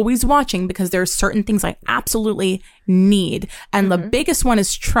I'm always watching because there are certain things I absolutely need. And the biggest one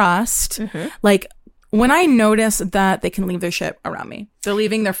is trust. Like, when I notice that they can leave their shit around me, they're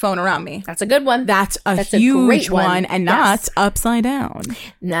leaving their phone around me. That's a good one. That's a huge one, and not upside down.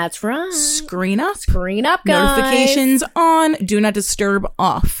 That's right. Screen up. Screen up, guys. Notifications on. Do not disturb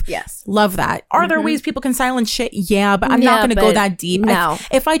off. Yes. Love that. Are there ways people can silence shit? Yeah, but I'm not going to go that deep. No.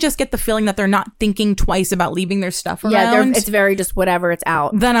 If I just get the feeling that they're not thinking twice about leaving their stuff around. Yeah, it's very just whatever, it's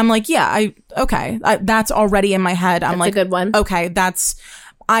out. Then I'm like, yeah, that's already in my head. I'm like, a good one. Okay,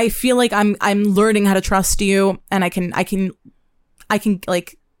 I feel like I'm learning how to trust you, and I can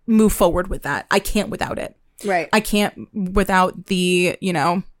like move forward with that. I can't without it. Right. I can't without the,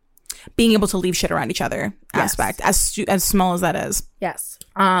 being able to leave shit around each other aspect, as small as that is. Yes.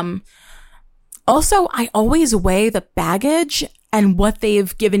 Also, I always weigh the baggage and what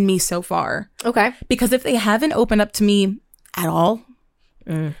they've given me so far. Okay. Because if they haven't opened up to me at all,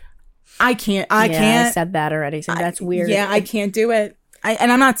 I can't. I said that already, so that's weird. Yeah, I can't do it.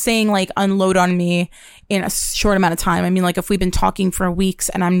 And I'm not saying like unload on me in a short amount of time. I mean, like if we've been talking for weeks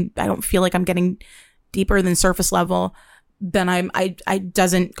and I don't feel like I'm getting deeper than surface level, then I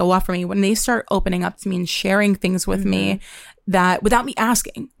doesn't go off for me. When they start opening up to me and sharing things with me that without me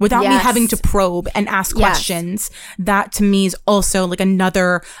asking, without me having to probe and ask questions, that to me is also like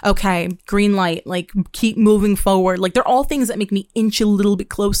another, okay, green light, like keep moving forward. Like they're all things that make me inch a little bit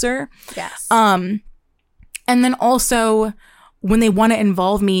closer. Yes. And then also, when they want to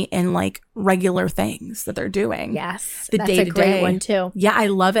involve me in like regular things that they're doing. Yes. The That's day-to-day. a great one too. Yeah, I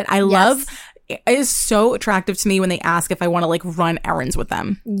love it. I love it is so attractive to me when they ask if I want to like run errands with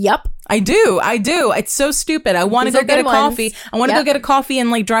them. Yep. I do. It's so stupid. I want to go get a coffee. I want to go get a coffee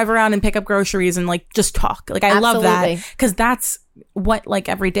and like drive around and pick up groceries and like just talk. Like I love that because that's what like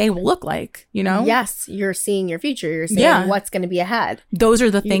every day will look like, Yes. You're seeing your future. You're seeing what's going to be ahead. Those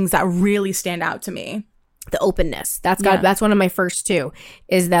are the things that really stand out to me. The openness. That's one of my first two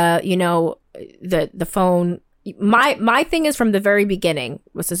is the phone. My thing is from the very beginning,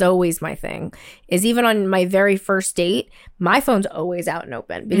 this is always my thing, is even on my very first date, my phone's always out and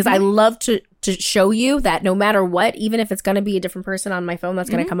open because I love to to show you that no matter what, even if it's going to be a different person on my phone that's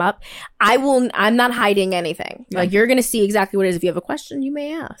going to come up, I'm not hiding anything. Yeah. Like, you're going to see exactly what it is. If you have a question, you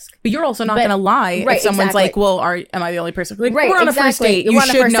may ask. But you're also not going to lie right, if someone's exactly. like, well, am I the only person? Like, Right, we're on a first date. You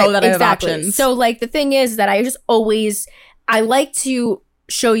should know that I have options. So, like, the thing is that I like to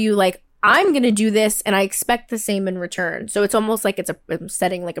show you, like, I'm going to do this and I expect the same in return. So it's almost like I'm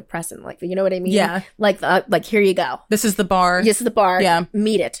setting like a precedent. Like, you know what I mean? Yeah. Like here you go. This is the bar. This is the bar. Yeah.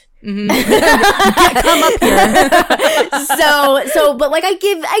 Meet it. Mm-hmm. Come up here. So, but like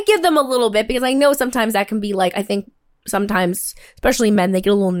I give them a little bit because I know sometimes that can be like, I think sometimes, especially men, they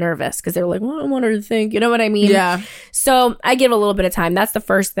get a little nervous because they're like, well, I want her to think, you know what I mean? Yeah. So I give a little bit of time. That's the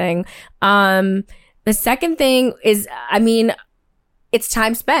first thing. The second thing is, I mean, it's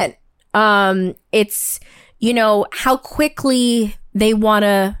time spent. It's, you know, how quickly they want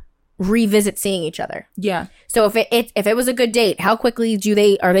to revisit seeing each other. Yeah. So if it was a good date, how quickly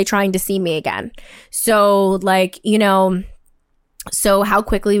are they trying to see me again? So like, you know, so how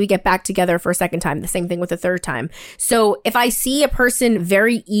quickly we get back together for a second time, the same thing with the third time. So if I see a person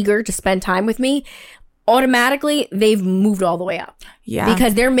very eager to spend time with me, automatically they've moved all the way up. Yeah.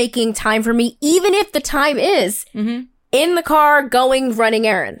 Because they're making time for me, even if the time is in the car, running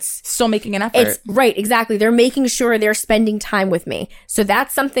errands. Still making an effort. It's right, exactly. They're making sure they're spending time with me. So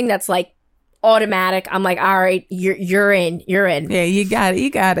that's something that's like automatic. I'm like, all right, you're in. Yeah, you got it. You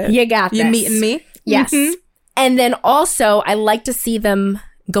got it. You got this. You meeting me? Yes. Mm-hmm. And then also, I like to see them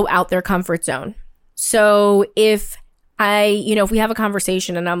go out their comfort zone. So if if we have a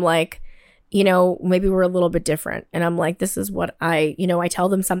conversation and I'm like, you know, maybe we're a little bit different. And I'm like, this is what I tell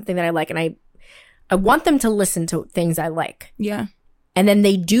them something that I like. And I want them to listen to things I like. Yeah. And then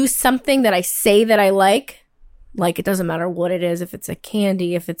they do something that I say that I like it doesn't matter what it is, if it's a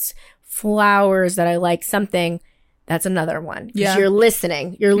candy, if it's flowers that I like, something, that's another one. Yeah. You're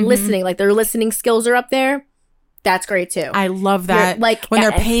listening. You're listening. Like their listening skills are up there. That's great too. I love that. Like when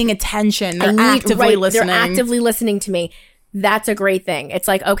they're paying attention, they're actively listening. They're actively listening to me. That's a great thing. It's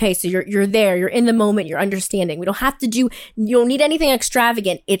like, okay, so you're there, you're in the moment, you're understanding. We don't have to you don't need anything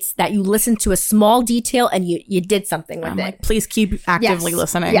extravagant. It's that you listen to a small detail and you did something with it. Like, please keep actively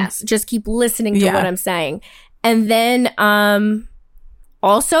listening. Yes, just keep listening to what I'm saying. And then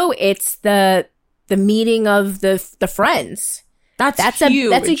also it's the meeting of the friends. That's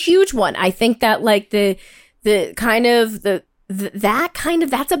huge. That's a huge one. I think that like that's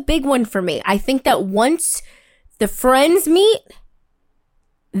a big one for me. I think that once the friends meet,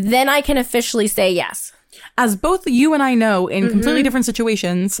 then I can officially say yes. As both you and I know in completely different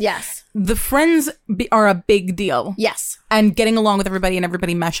situations, yes, the friends are a big deal. Yes. And getting along with everybody and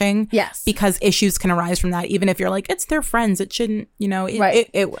everybody meshing. Yes. Because issues can arise from that. Even if you're like, it's their friends. It shouldn't, right.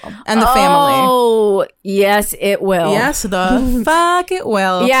 it will. And the family. Oh, yes, it will. Yes, the fuck it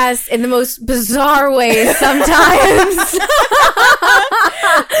will. Yes, in the most bizarre ways sometimes.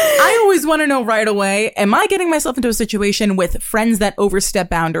 I always want to know right away, am I getting myself into a situation with friends that overstep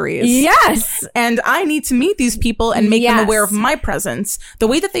boundaries? Yes. And I need to meet these people and make them aware of my presence. The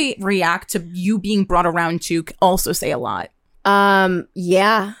way that they react to you being brought around to also say a lot.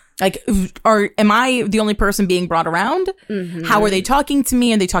 Yeah. Like, am I the only person being brought around? Mm-hmm. How are they talking to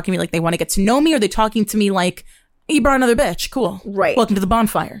me? Are they talking to me like they want to get to know me? Or are they talking to me like, you brought another bitch. Cool. Right. Welcome to the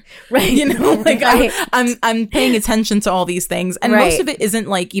bonfire. Right. Like right. I'm paying attention to all these things. And most of it isn't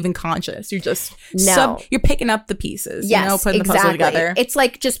like even conscious. You're just, you're picking up the pieces, yes, putting the puzzle together. It's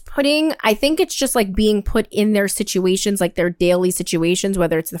like just I think it's just like being put in their situations, like their daily situations,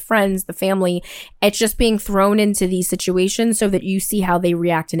 whether it's the friends, the family. It's just being thrown into these situations so that you see how they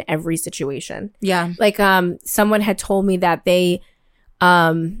react in every situation. Yeah. Like, someone had told me that they,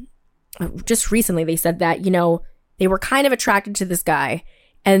 just recently they said that, they were kind of attracted to this guy,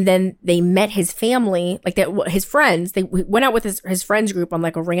 and then they met his family, like his friends. They went out with his friends group on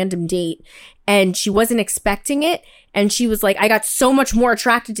like a random date, and she wasn't expecting it. And she was like, I got so much more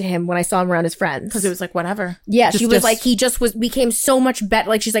attracted to him when I saw him around his friends. Because it was like, whatever. Yeah, she was like, he just became so much better.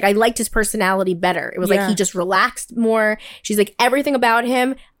 Like, she's like, I liked his personality better. It was like, he just relaxed more. She's like, everything about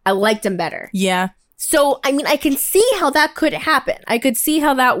him, I liked him better. Yeah. So, I mean, I can see how that could happen. I could see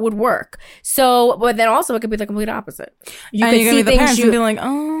how that would work. So, but then also it could be the complete opposite. You could see the parents and be like,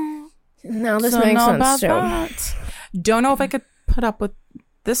 oh, no, this makes sense too. That. Don't know if I could put up with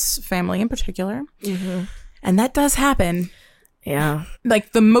this family in particular. Mm-hmm. And that does happen. Yeah.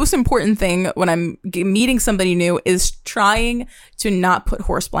 Like, the most important thing when I'm meeting somebody new is trying to not put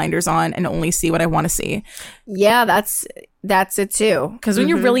horse blinders on and only see what I want to see. Yeah, that's it too. Because when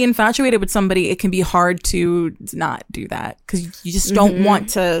you're really infatuated with somebody, it can be hard to not do that. Because you just don't want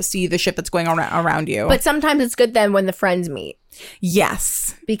to see the shit that's going on around you. But sometimes it's good then when the friends meet.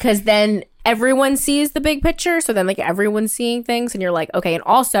 Yes. Because then everyone sees the big picture. So then like everyone's seeing things and you're like, okay. And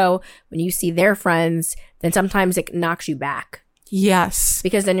also when you see their friends, then sometimes it knocks you back. Yes.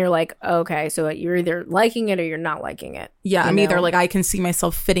 Because then you're like, okay, so you're either liking it or you're not liking it. Yeah, I'm either like, I can see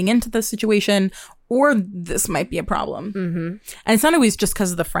myself fitting into this situation, or this might be a problem. Mm-hmm. And it's not always just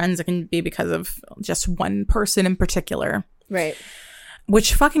because of the friends. It can be because of just one person in particular. Right.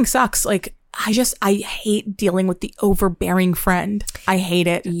 Which fucking sucks. Like, I hate dealing with the overbearing friend. I hate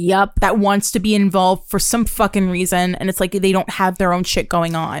it. Yup. That wants to be involved for some fucking reason, and it's like they don't have their own shit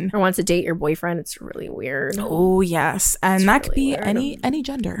going on. Or wants to date your boyfriend. It's really weird. Oh, yes. And that could be weird. any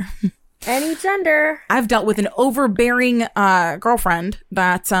gender. Any gender. I've dealt with an overbearing girlfriend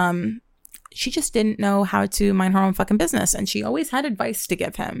that she just didn't know how to mind her own fucking business, and she always had advice to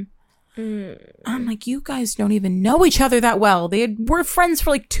give him. I'm like, you guys don't even know each other that well. Were friends for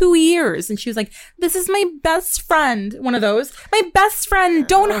like 2 years, and she was like, this is my best friend. One of those. My best friend.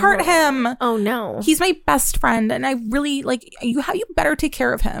 Don't hurt him. Oh no. He's my best friend, and I really like you. How you better take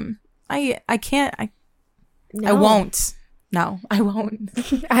care of him. I can't. No. I won't. No, I won't.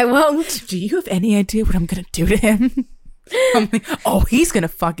 I won't. Do you have any idea what I'm gonna do to him? I'm like, oh, he's gonna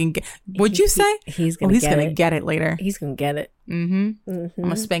fucking get. What'd you say? He's gonna get it later. He's gonna get it. I'm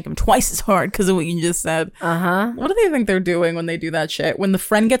gonna spank him twice as hard because of what you just said. Uh-huh. What do they think they're doing when they do that shit? When the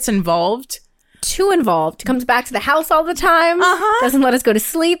friend gets involved? Too involved. Comes back to the house all the time. Doesn't let us go to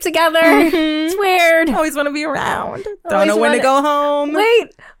sleep together. It's weird. Always want to be around. Don't know when to go home.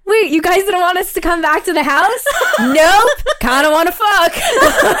 Wait, you guys didn't want us to come back to the house? Nope. Kind of want to fuck.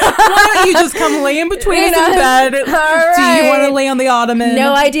 Why don't you just come lay in between us in bed? All Do right. you want to lay on the ottoman?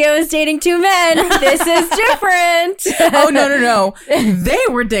 No idea I was dating two men. This is different. Oh, no. They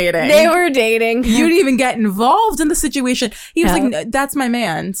were dating. They were dating. You didn't even get involved in the situation. He was like, "No, that's my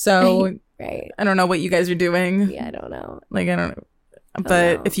man." So Right. I don't know what you guys are doing. Yeah, I don't know. Like, I don't know.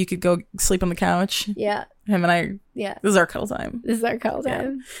 But if you could go sleep on the couch, Yeah. him and I, Yeah. this is our cuddle time. This is our cuddle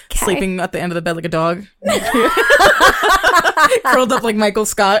time. Okay. Sleeping at the end of the bed like a dog. Curled up like Michael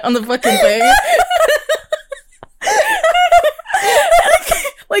Scott on the fucking thing.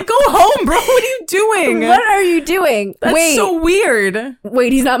 Like, go home, bro. What are you doing? What are you doing? That's so weird.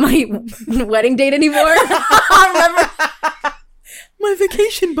 Wait, he's not my wedding date anymore? Remember? My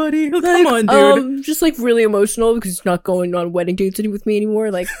vacation buddy. Oh, come on, dude. Just like really emotional because he's not going on wedding dates with me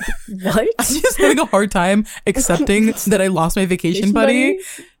anymore. Like, what? I'm just having a hard time accepting that I lost my vacation buddy.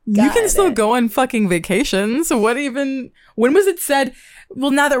 You can still go on fucking vacations. What even? When was it said?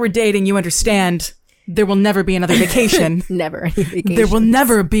 Well, now that we're dating, you understand. There will never be another vacation. Never any vacation. There will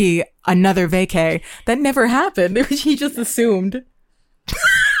never be another vacay. That never happened. He just assumed.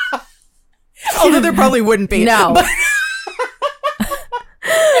 Although there probably wouldn't be. No. But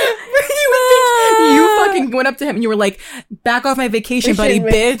you fucking went up to him and you were like, back off my vacation buddy,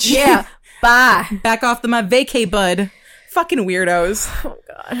 bitch. Yeah. Bye. Back off my vacay bud. Fucking weirdos. Oh,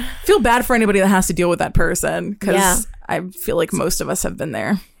 God. Feel bad for anybody that has to deal with that person. Because I feel like most of us have been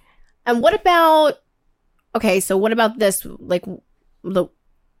there. And what about... Okay, so what about this? Like, what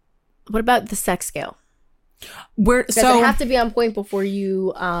about the sex scale? Does it have to be on point before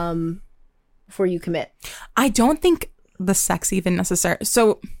you commit? I don't think the sex even necessary.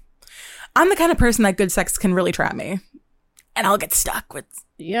 So I'm the kind of person that good sex can really trap me, and I'll get stuck with.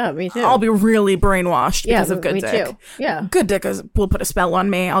 Yeah, me too. I'll be really brainwashed because of good me dick. Too. Yeah, good dick will put a spell on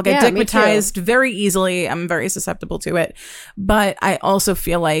me. I'll get dickmatized very easily. I'm very susceptible to it, but I also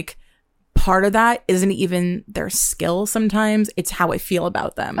feel like part of that isn't even their skill. Sometimes it's how I feel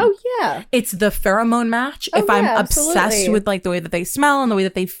about them. Oh yeah, it's the pheromone match. If I'm obsessed with like the way that they smell and the way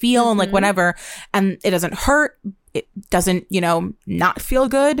that they feel and like whatever, and it doesn't hurt, it doesn't, not feel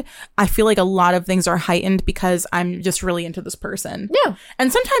good. I feel like a lot of things are heightened because I'm just really into this person. Yeah.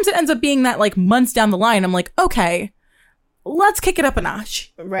 And sometimes it ends up being that like months down the line, I'm like, okay, let's kick it up a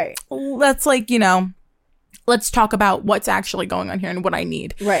notch. Right. Let's like, let's talk about what's actually going on here and what I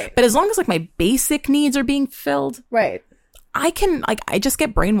need. Right. But as long as like my basic needs are being filled, right, I just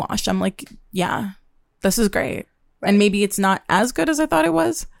get brainwashed. I'm like, yeah, this is great. Right. And maybe it's not as good as I thought it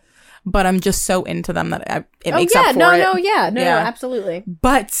was, but I'm just so into them that it makes up for it. No, absolutely.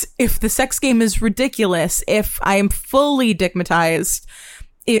 But if the sex game is ridiculous, if I am fully dickmatized,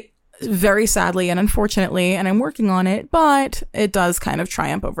 it very sadly and unfortunately, and I'm working on it, but it does kind of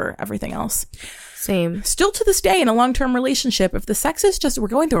triumph over everything else. Same. Still to this day in a long-term relationship, if the sex is just, we're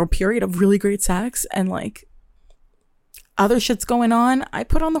going through a period of really great sex and like other shit's going on, I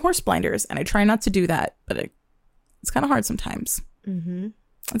put on the horse blinders and I try not to do that, but it's kind of hard sometimes. Mm-hmm.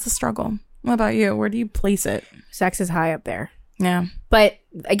 It's a struggle. What about you? Where do you place it? Sex is high up there. Yeah. But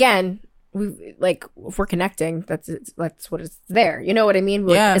again, like if we're connecting, that's what it's there. You know what I mean?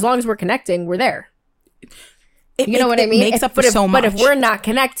 Yeah. As long as we're connecting, we're there. You know what I mean? Makes up for so much. But if we're not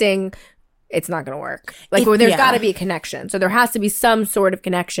connecting, it's not going to work. Like there's got to be a connection. So there has to be some sort of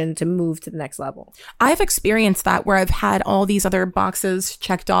connection to move to the next level. I've experienced that where I've had all these other boxes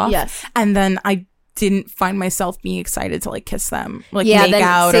checked off. Yes. And then I didn't find myself being excited to like kiss them, like Yeah, make then,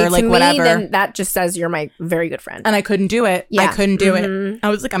 out say, or like to me, whatever. then that just says you're my very good friend. And I couldn't do it. Yeah. I couldn't do it. I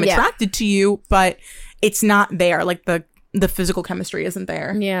was like, I'm attracted to you, but it's not there. Like the physical chemistry isn't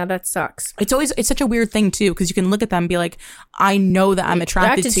there. Yeah, that sucks. It's such a weird thing too, because you can look at them and be like, I know that I'm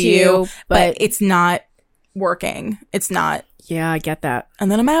attracted to you, but it's not working. It's not. Yeah, I get that.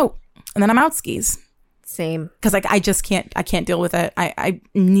 And then I'm out. And then I'm out skis. Same. Because like I can't deal with it. I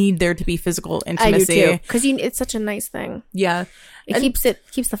need there to be physical intimacy. I do too. Because it's such a nice thing. Yeah. It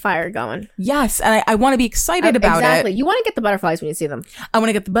keeps the fire going. Yes. And I want to be excited about exactly. it. You want to get the butterflies when you see them. I want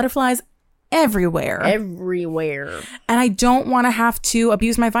to get the butterflies everywhere. And I don't want to have to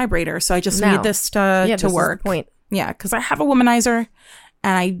abuse my vibrator. So I just need this to this work. Is the point. Yeah. Because I have a womanizer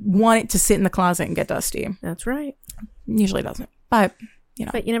and I want it to sit in the closet and get dusty. That's right. Usually doesn't. But, you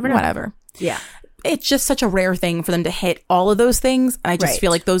know. But you never know. Whatever. Yeah. It's just such a rare thing for them to hit all of those things. And I just feel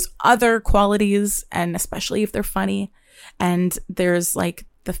like those other qualities, and especially if they're funny, and there's like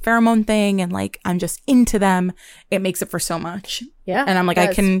the pheromone thing, and like I'm just into them, it makes it for so much. Yeah. And I'm like,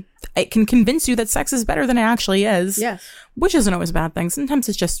 I can convince you that sex is better than it actually is. Yes. Which isn't always a bad thing. Sometimes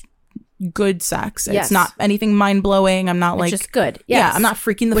it's just good sex. Yes. It's not anything mind blowing. I'm not like it's just good. Yeah, Yes. I'm not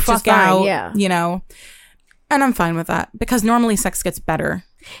freaking the Which is fuck fine, out. yeah. You know. And I'm fine with that because normally sex gets better.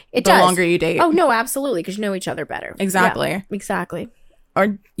 It the does. longer you date. Oh no, absolutely, because you know each other better. Exactly. Yeah, exactly.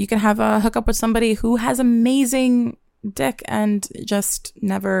 Or you can have a hookup with somebody who has amazing dick and just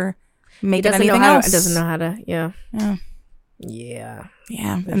never make it anything else. It doesn't know how to. Yeah. Yeah. Yeah.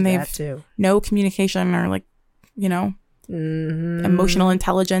 Yeah. There's And they've that too. no communication or like, you know, emotional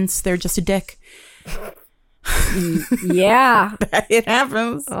intelligence. They're just a dick. Yeah. It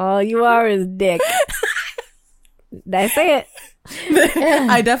happens. All you are is dick. That's it.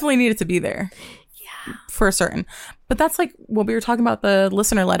 I definitely needed to be there. Yeah. For certain. But that's like what we were talking about, the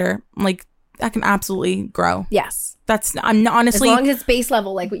listener letter. Like, that can absolutely grow. Yes. I'm honestly. As long as it's base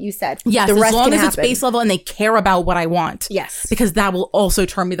level, like what you said. Yes, the rest as long can as it's happen. base level and they care about what I want. Yes. Because that will also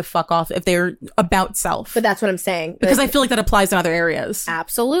turn me the fuck off if they're about self. But that's what I'm saying. Because I feel like that applies in other areas.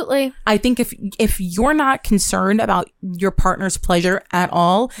 Absolutely. I think if you're not concerned about your partner's pleasure at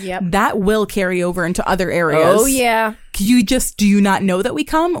all, that will carry over into other areas. Oh, yeah. Do you not know that we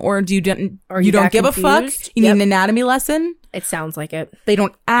come? Or do you don't give a fuck? You need an anatomy lesson? It sounds like it. They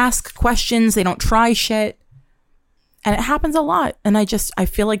don't ask questions. They don't try shit. And it happens a lot. And I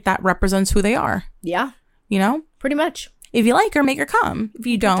feel like that represents who they are. Yeah. You know? Pretty much. If you like her, make her come. If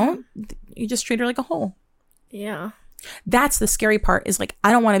you don't, you just treat her like a hole. Yeah. That's the scary part, is like,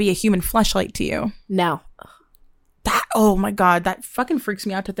 I don't want to be a human fleshlight to you. No. That, oh my God, that fucking freaks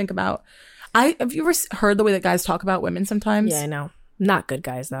me out to think about. Have you ever heard the way that guys talk about women sometimes? Yeah, I know. Not good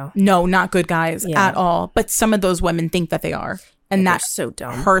guys, though. No, not good guys at all. But some of those women think that they are. And that's so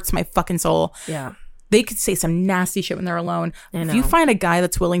dumb. Hurts my fucking soul. Yeah. They could say some nasty shit when they're alone. I know. If you find a guy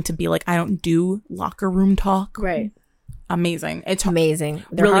that's willing to be like, I don't do locker room talk. Right. Amazing. It's amazing.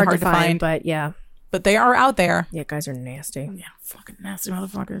 They're really hard to find, but yeah. But they are out there. Yeah, guys are nasty. Yeah, fucking nasty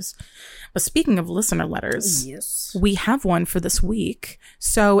motherfuckers. But speaking of listener letters, yes, we have one for this week.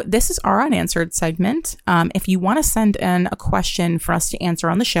 So this is our unanswered segment. If you want to send in a question for us to answer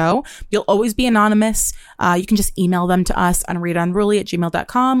on the show, you'll always be anonymous. You can just email them to us,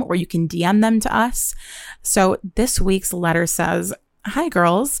 unreadunruly@gmail.com, or you can DM them to us. So this week's letter says, "Hi,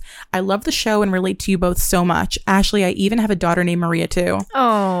 girls. I love the show and relate to you both so much. Ashley, I even have a daughter named Maria, too.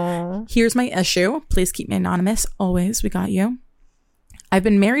 Oh. Here's my issue. Please keep me anonymous. Always. We got you. I've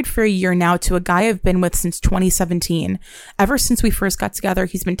been married for a year now to a guy I've been with since 2017. Ever since we first got together,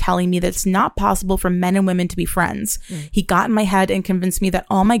 he's been telling me that it's not possible for men and women to be friends. He got in my head and convinced me that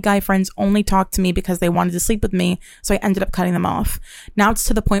all my guy friends only talked to me because they wanted to sleep with me, so I ended up cutting them off. Now it's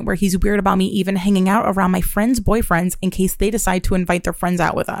to the point where he's weird about me even hanging out around my friends' boyfriends in case they decide to invite their friends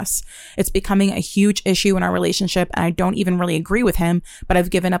out with us. It's becoming a huge issue in our relationship, and I don't even really agree with him, but I've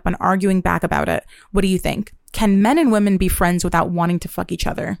given up on arguing back about it. What do you think? Can men and women be friends without wanting to fuck each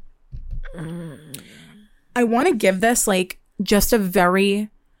other?" I want to give this like just a very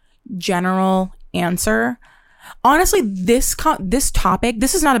general answer. Honestly, this topic,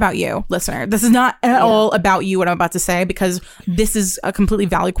 this is not about you, listener. This is not at all about you, what I'm about to say, because this is a completely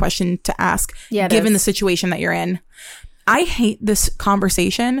valid question to ask, given the situation that you're in. I hate this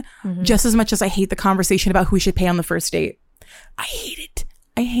conversation just as much as I hate the conversation about who should pay on the first date. I hate it.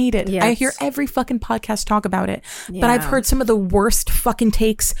 I hate it. Yes. I hear every fucking podcast talk about it. Yeah. But I've heard some of the worst fucking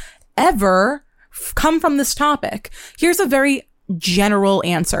takes ever come from this topic. Here's a very general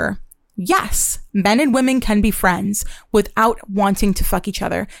answer. Yes, men and women can be friends without wanting to fuck each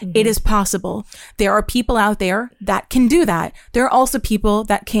other. It is possible. There are people out there that can do that. There are also people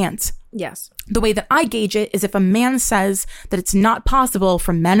that can't. Yes. The way that I gauge it is if a man says that it's not possible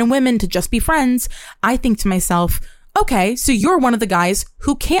for men and women to just be friends, I think to myself, okay, so you're one of the guys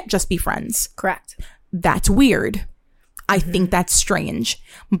who can't just be friends. Correct. That's weird. I think that's strange.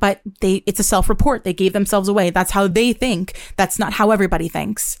 But it's a self-report. They gave themselves away. That's how they think. That's not how everybody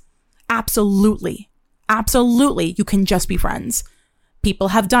thinks. Absolutely. Absolutely. You can just be friends. People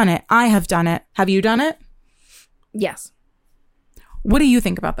have done it. I have done it. Have you done it? Yes. What do you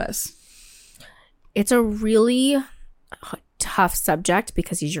think about this? It's a really tough subject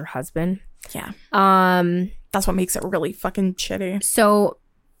because he's your husband. Yeah. That's what makes it really fucking shitty. So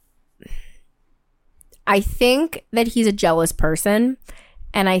I think that he's a jealous person,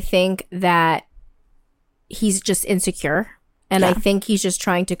 and I think that he's just insecure, and I think he's just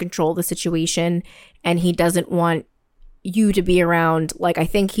trying to control the situation, and he doesn't want you to be around. Like, I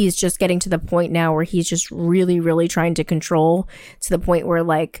think he's just getting to the point now where he's just really, really trying to control, to the point where,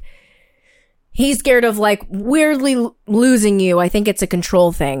 like, he's scared of, like, weirdly losing you. I think it's a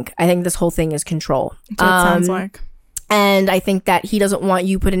control thing. I think this whole thing is control. That's what it sounds like. And I think that he doesn't want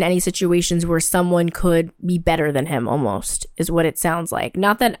you put in any situations where someone could be better than him, almost, is what it sounds like.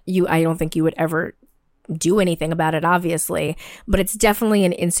 Not that I don't think you would ever do anything about it, obviously, but it's definitely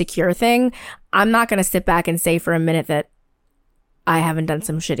an insecure thing. I'm not going to sit back and say for a minute that I haven't done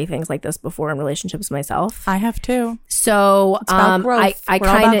some shitty things like this before in relationships myself. I have too. So It's about growth. I We're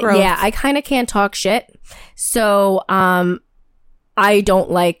all about growth. I kind of can't talk shit. So I don't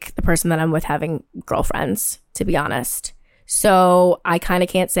like the person that I'm with having girlfriends, to be honest. So I kind of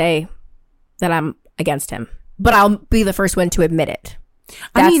can't say that I'm against him, but I'll be the first one to admit it.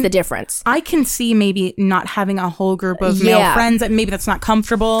 That's the difference. I can see maybe not having a whole group of male friends, that maybe that's not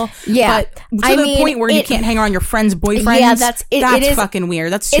comfortable. Yeah. But to the point where you can't hang around your friends' boyfriends, that's fucking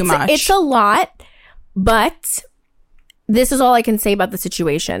weird. That's too much. It's a lot, but this is all I can say about the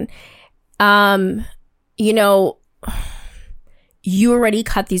situation. You know, you already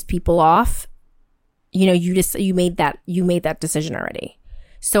cut these people off. You know, you made that decision already.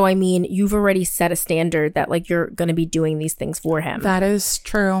 So, I mean, you've already set a standard that, like, you're going to be doing these things for him. That is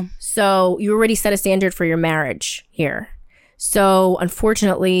true. So you already set a standard for your marriage here. So,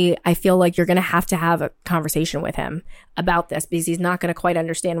 unfortunately, I feel like you're going to have a conversation with him about this, because he's not going to quite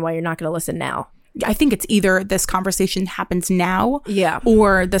understand why you're not going to listen now. I think it's either this conversation happens now,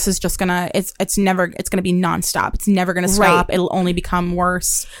 or this is just gonna, it's gonna be nonstop. It's never gonna stop. Right. It'll only become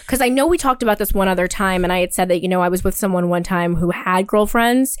worse. Because I know we talked about this one other time, and I had said that, you know, I was with someone one time who had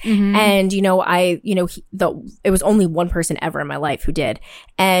girlfriends, and, you know, it was only one person ever in my life who did,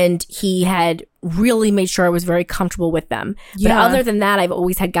 and he had really made sure I was very comfortable with them. But other than that, I've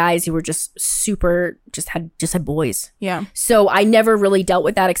always had guys who were just had boys. Yeah. So I never really dealt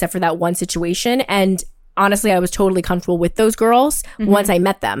with that except for that one situation. And honestly, I was totally comfortable with those girls once I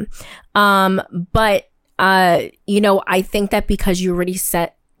met them. But you know, I think that because you already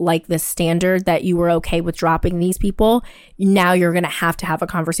set like the standard that you were okay with dropping these people, now you're going to have a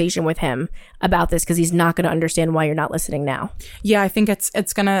conversation with him about this, because he's not going to understand why you're not listening now. Yeah, I think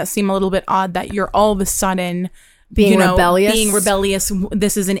it's going to seem a little bit odd that you're all of a sudden being rebellious.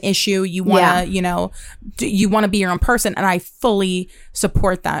 This is an issue. You want to, you want to be your own person. And I fully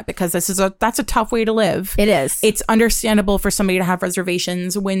support that, because that's a tough way to live. It is. It's understandable for somebody to have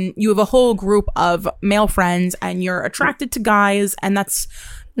reservations when you have a whole group of male friends and you're attracted to guys, and that's,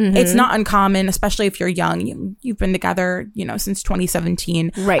 it's not uncommon, especially if you're young. You've been together, since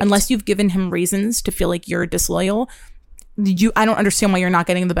 2017. Right. Unless you've given him reasons to feel like you're disloyal, I don't understand why you're not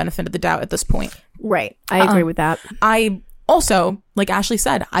getting the benefit of the doubt at this point. Right. I agree with that. I also, like Ashley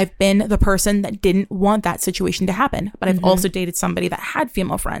said, I've been the person that didn't want that situation to happen, but I've also dated somebody that had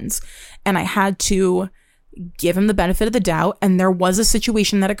female friends, and I had to give him the benefit of the doubt. And there was a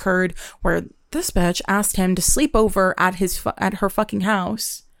situation that occurred where this bitch asked him to sleep over at her fucking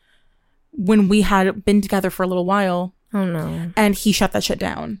house when we had been together for a little while. Oh no. And he shut that shit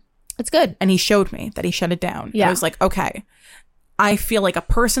down. It's good. And he showed me that he shut it down. Yeah. I was like, okay, I feel like a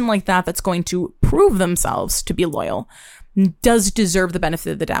person like that's going to prove themselves to be loyal. does deserve the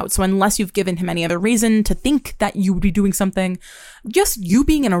benefit of the doubt. So unless you've given him any other reason to think that you would be doing something, just you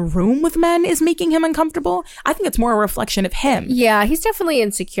being in a room with men is making him uncomfortable. I think it's more a reflection of him. Yeah, he's definitely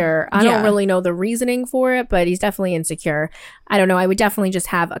insecure. I don't really know the reasoning for it, but he's definitely insecure. I don't know. I would definitely just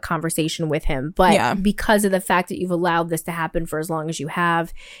have a conversation with him. But because of the fact that you've allowed this to happen for as long as you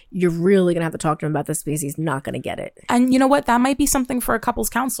have, you're really going to have to talk to him about this because he's not going to get it. And you know what? That might be something for a couples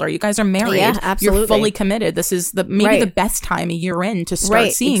counselor. You guys are married. Yeah, absolutely. You're fully committed. This is maybe the best time a year in to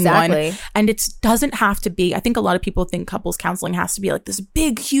start seeing one. And it doesn't have to be, I think a lot of people think couples counseling has to be like this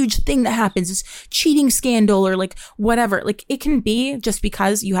big, huge thing that happens, this cheating scandal or like whatever. Like it can be just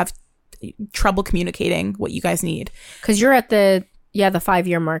because you have trouble communicating what you guys need. Because you're at the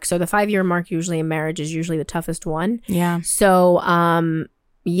 5-year mark. So the 5-year mark usually in marriage is usually the toughest one. Yeah. So,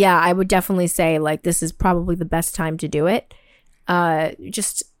 I would definitely say like this is probably the best time to do it.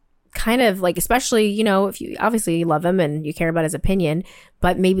 Just kind of like, especially, you know, if you obviously love him and you care about his opinion,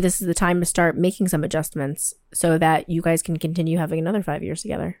 but maybe this is the time to start making some adjustments so that you guys can continue having another 5 years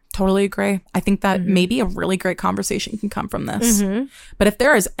together. Totally agree. I think that maybe a really great conversation can come from this. But if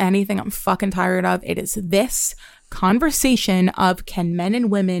there is anything I'm fucking tired of, it is this conversation of, can men and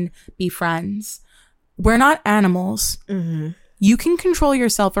women be friends? We're not animals. You can control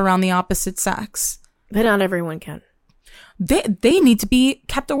yourself around the opposite sex. But not everyone can. They need to be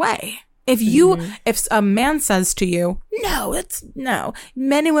kept away. If a man says to you, no,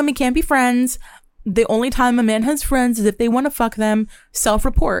 men and women can't be friends. The only time a man has friends is if they want to fuck them,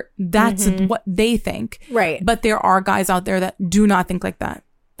 self-report. That's what they think. Right. But there are guys out there that do not think like that.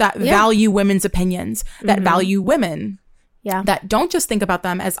 That value women's opinions, that value women. Yeah. That don't just think about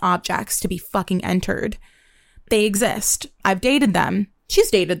them as objects to be fucking entered. They exist. I've dated them. She's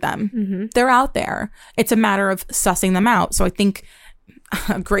dated them. They're out there. It's a matter of sussing them out. So I think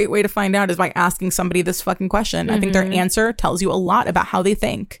a great way to find out is by asking somebody this fucking question. I think their answer tells you a lot about how they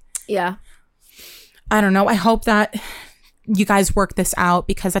think. Yeah. I don't know. I hope that you guys work this out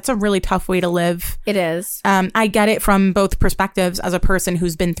because that's a really tough way to live. It is. I get it from both perspectives as a person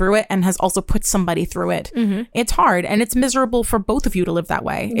who's been through it and has also put somebody through it. It's hard and it's miserable for both of you to live that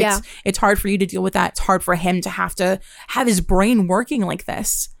way. Yeah. It's hard for you to deal with that. It's hard for him to have his brain working like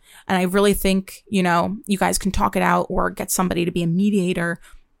this. And I really think, you know, you guys can talk it out or get somebody to be a mediator.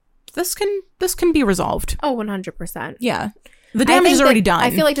 This can be resolved. Oh, 100%. Yeah. The damage is already done. I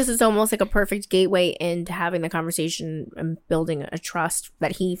feel like this is almost like a perfect gateway into having the conversation and building a trust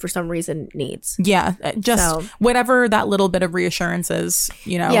that he, for some reason, needs. Yeah, just whatever that little bit of reassurance is,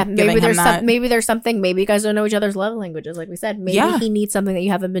 you know. Yeah, maybe there's something. Maybe you guys don't know each other's love languages, like we said. Maybe he needs something that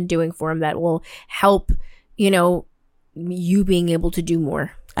you haven't been doing for him that will help, you know, you being able to do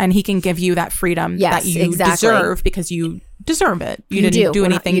more. And he can give you that freedom that you deserve because you deserve it. You didn't do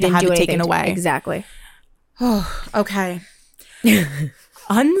anything to have it taken away. Exactly. Oh, okay.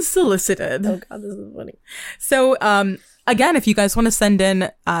 Unsolicited. Oh god, this is funny. So again, if you guys want to send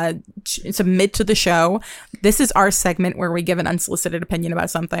in submit to the show, this is our segment where we give an unsolicited opinion about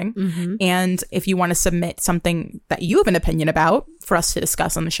something. And if you want to submit something that you have an opinion about for us to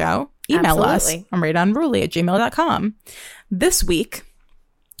discuss on the show, email us on radonruly@gmail.com. This week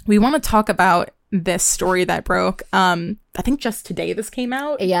we want to talk about this story that broke. I think just today this came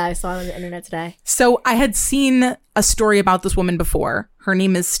out. Yeah, I saw it on the internet today. So I had seen a story about this woman before. Her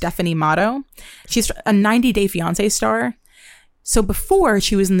name is Stephanie Matto. She's a 90 Day Fiancé star. So before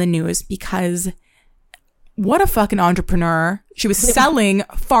she was in the news because what a fucking entrepreneur. She was selling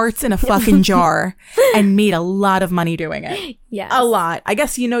farts in a fucking jar and made a lot of money doing it. Yes. A lot. I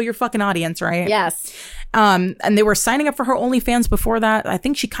guess you know your fucking audience, right? Yes. And they were signing up for her OnlyFans before that. I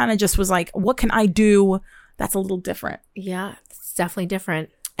think she kind of just was like, what can I do that's a little different? Yeah, it's definitely different.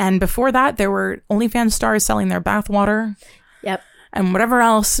 And before that, there were OnlyFans stars selling their bathwater. Yep. And whatever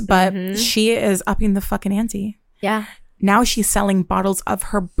else. But she is upping the fucking ante. Yeah. Now she's selling bottles of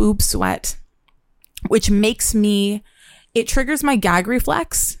her boob sweat, which makes it triggers my gag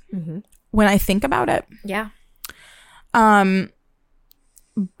reflex when I think about it. Yeah. But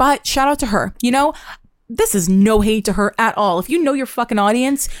shout out to her. You know, this is no hate to her at all. If you know your fucking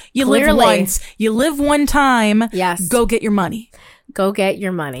audience, you live once. You live one time. Yes. Go get your money. Go get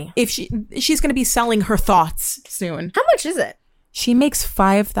your money. If she's going to be selling her thoughts soon. How much is it? She makes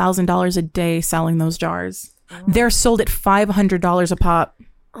 $5,000 a day selling those jars. Oh. They're sold at $500 a pop.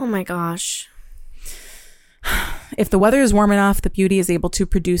 Oh my gosh. If the weather is warm enough, the beauty is able to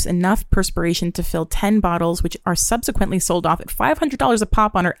produce enough perspiration to fill 10 bottles, which are subsequently sold off at $500 a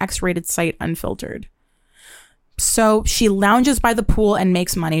pop on her X-rated site, Unfiltered. So she lounges by the pool and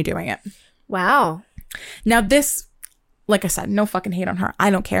makes money doing it. Wow. Now this, like I said, no fucking hate on her. I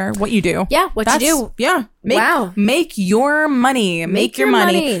don't care what you do. Yeah, what you do. Yeah. Wow. Make your money. Make your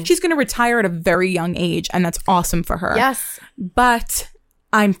money. money. She's going to retire at a very young age, and that's awesome for her. Yes. But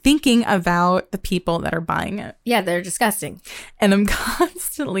I'm thinking about the people that are buying it. Yeah, they're disgusting. And I'm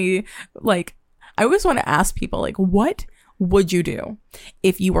constantly like, I always want to ask people, like, what would you do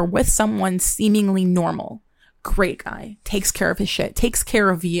if you were with someone seemingly normal, great guy, takes care of his shit, takes care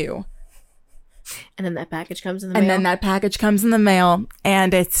of you, And then that package comes in the mail. and then that package comes in the mail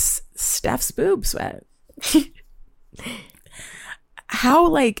and it's Steph's boob sweat? How,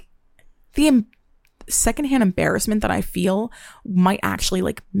 like, the secondhand embarrassment that I feel might actually,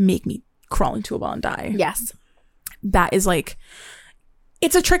 like, make me crawl into a ball and die. Yes. That is, like,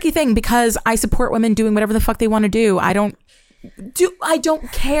 it's a tricky thing because I support women doing whatever the fuck they want to do. I don't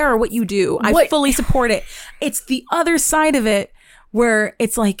care what you do. I fully support it. It's the other side of it where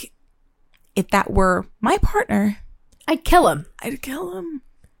it's like, if that were my partner, I'd kill him. I'd kill him.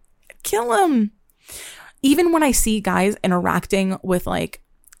 I'd kill him. Even when I see guys interacting with, like,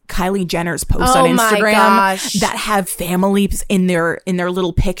 Kylie Jenner's posts on Instagram that have families in their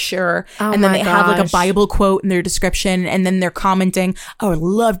little picture, and then they have like a Bible quote in their description, and then they're commenting, "Oh,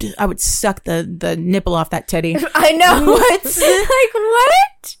 I would suck the nipple off that titty." I know. What? Like,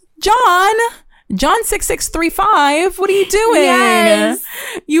 what? John 6635. What are you doing? Yes.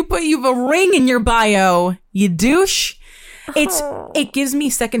 You have a ring in your bio, you douche. It gives me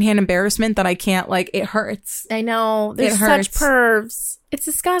secondhand embarrassment that I can't, like, it hurts. I know. They're such pervs. It's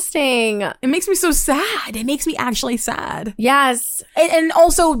disgusting. It makes me so sad. It makes me actually sad. Yes. And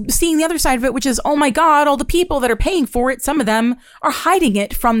also seeing the other side of it, which is, oh my God, all the people that are paying for it, some of them are hiding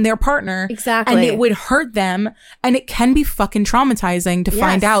it from their partner. Exactly. And it would hurt them. And it can be fucking traumatizing to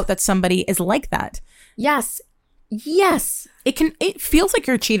find out that somebody is like that. Yes. Yes. It feels like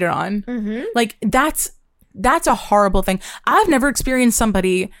you're cheated on. Mm-hmm. Like, that's a horrible thing. I've never experienced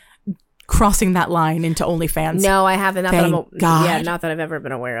somebody crossing that line into OnlyFans. No, I haven't. Not Thank God. Yeah, not that I've ever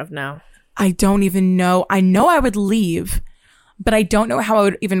been aware of. No. I don't even know. I know I would leave, but I don't know how I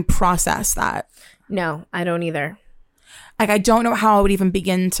would even process that. No, I don't either. Like, I don't know how I would even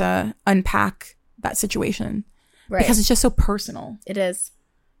begin to unpack that situation. Right. Because it's just so personal. It is.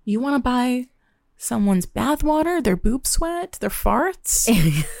 You want to buy someone's bathwater, their boob sweat, their farts?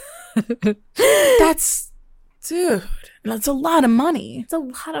 Dude, that's a lot of money. It's a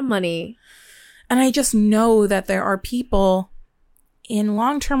lot of money. And I just know that there are people in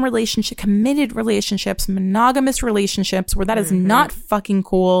long-term committed relationships, monogamous relationships, where that is not fucking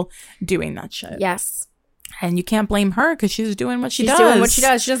cool doing that shit. Yes. And you can't blame her because she's doing what she does. She's doing what she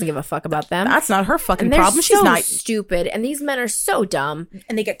does. She doesn't give a fuck about them. That's not her fucking and they're problem. She's so not stupid. And these men are so dumb.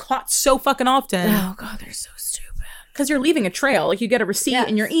 And they get caught so fucking often. Oh, God, they're so stupid. Because you're leaving a trail. Like, you get a receipt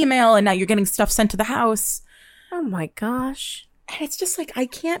in your email, and now you're getting stuff sent to the house. Oh, my gosh. And it's just like, I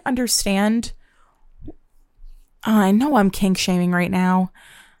can't understand. I know I'm kink shaming right now.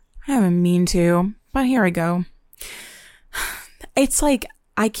 I haven't mean to, but here I go. It's like,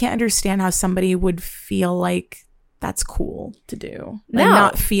 I can't understand how somebody would feel like that's cool to do. Like,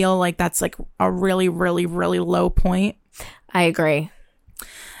 not feel like that's like a really, really, really low point. I agree.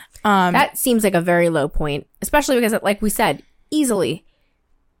 That seems like a very low point, especially because, like we said, easily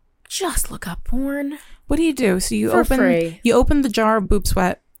just look up porn. What do you do? So you free. open the jar of boob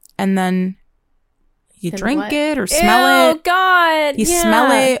sweat, and then you drink it or smell it. Oh, God. You smell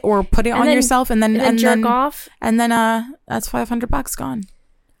it or put it on yourself, and then jerk off. And then that's $500 gone.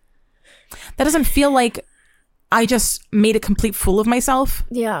 That doesn't feel like I just made a complete fool of myself.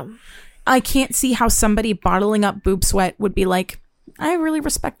 Yeah. I can't see how somebody bottling up boob sweat would be like, I really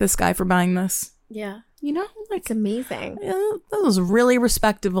respect this guy for buying this. Yeah. You know, like, it's amazing. That was really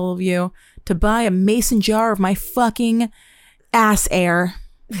respectable of you to buy a mason jar of my fucking ass air.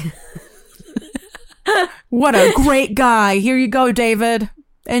 What a great guy. Here you go, David.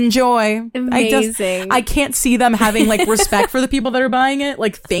 Enjoy. Amazing. I can't see them having, like, respect for the people that are buying it,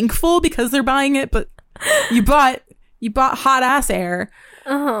 like, thankful because they're buying it, but you bought hot ass air.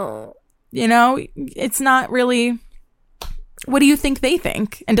 Oh. You know, it's not really. What do you think they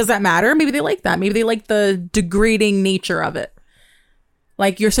think? And does that matter? Maybe they like that. Maybe they like the degrading nature of it.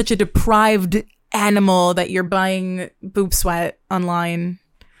 Like, you're such a deprived animal that you're buying boob sweat online.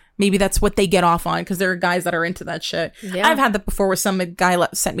 Maybe that's what they get off on, because there are guys that are into that shit. Yeah. I've had that before where some guy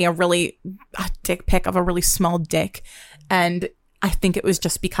sent me a dick pic of a really small dick. And I think it was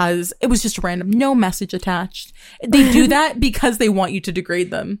just because it was just random. No message attached. They do that because they want you to degrade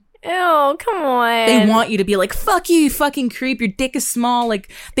them. Ew, come on. They want you to be like, fuck you, you fucking creep. Your dick is small.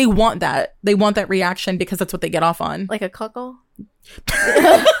 Like, they want that. They want that reaction because that's what they get off on. Like a cuckle?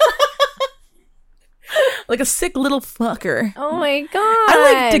 like a sick little fucker. Oh my god.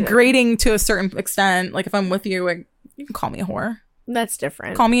 I'm like degrading to a certain extent. Like if I'm with you, like, you can call me a whore. That's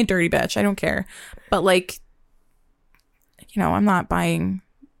different. Call me a dirty bitch. I don't care. But like, you know, I'm not buying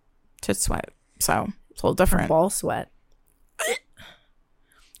tit sweat. So it's a little different. Ball sweat.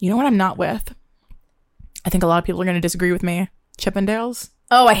 You know what I'm not with? I think a lot of people are going to disagree with me. Chippendales.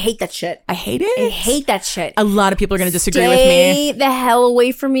 Oh, I hate that shit. I hate it. I hate that shit. A lot of people are going to disagree with me. Stay the hell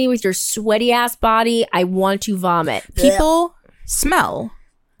away from me with your sweaty ass body. I want to vomit. People smell.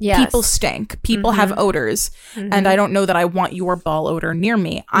 Yes. People stink. People have odors. And I don't know that I want your ball odor near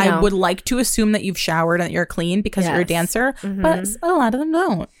me. I would like to assume that you've showered and that you're clean because you're a dancer, but a lot of them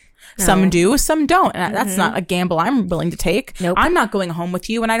don't. No. Some do, some don't. And that's not a gamble I'm willing to take. Nope. I'm not going home with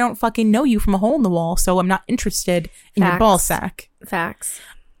you and I don't fucking know you from a hole in the wall, so I'm not interested in your ball sack. Facts.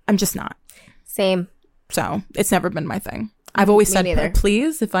 I'm just not. Same. So it's never been my thing. I've always said,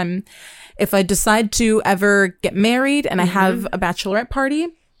 please, if I decide to ever get married and I have a bachelorette party,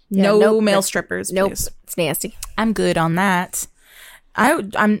 no male strippers, please. It's nasty. I'm good on that.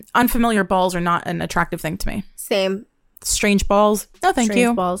 I'm unfamiliar balls are not an attractive thing to me. Same. Strange balls, no thank you.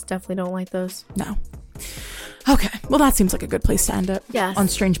 Strange balls, definitely don't like those. No. Okay, well that seems like a good place to end it. Yes. On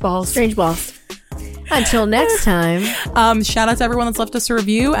strange balls. Strange balls. Until next time. Shout out to everyone that's left us a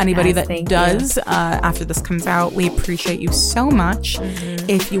review. Anybody that does after this comes out, we appreciate you so much.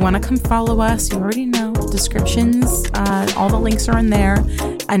 If you want to come follow us, you already know descriptions. All the links are in there.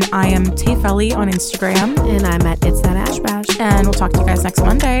 And I am Tayfelli on Instagram. And I'm at It's That Ash Bash. And we'll talk to you guys next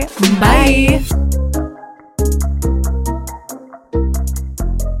Monday. Bye.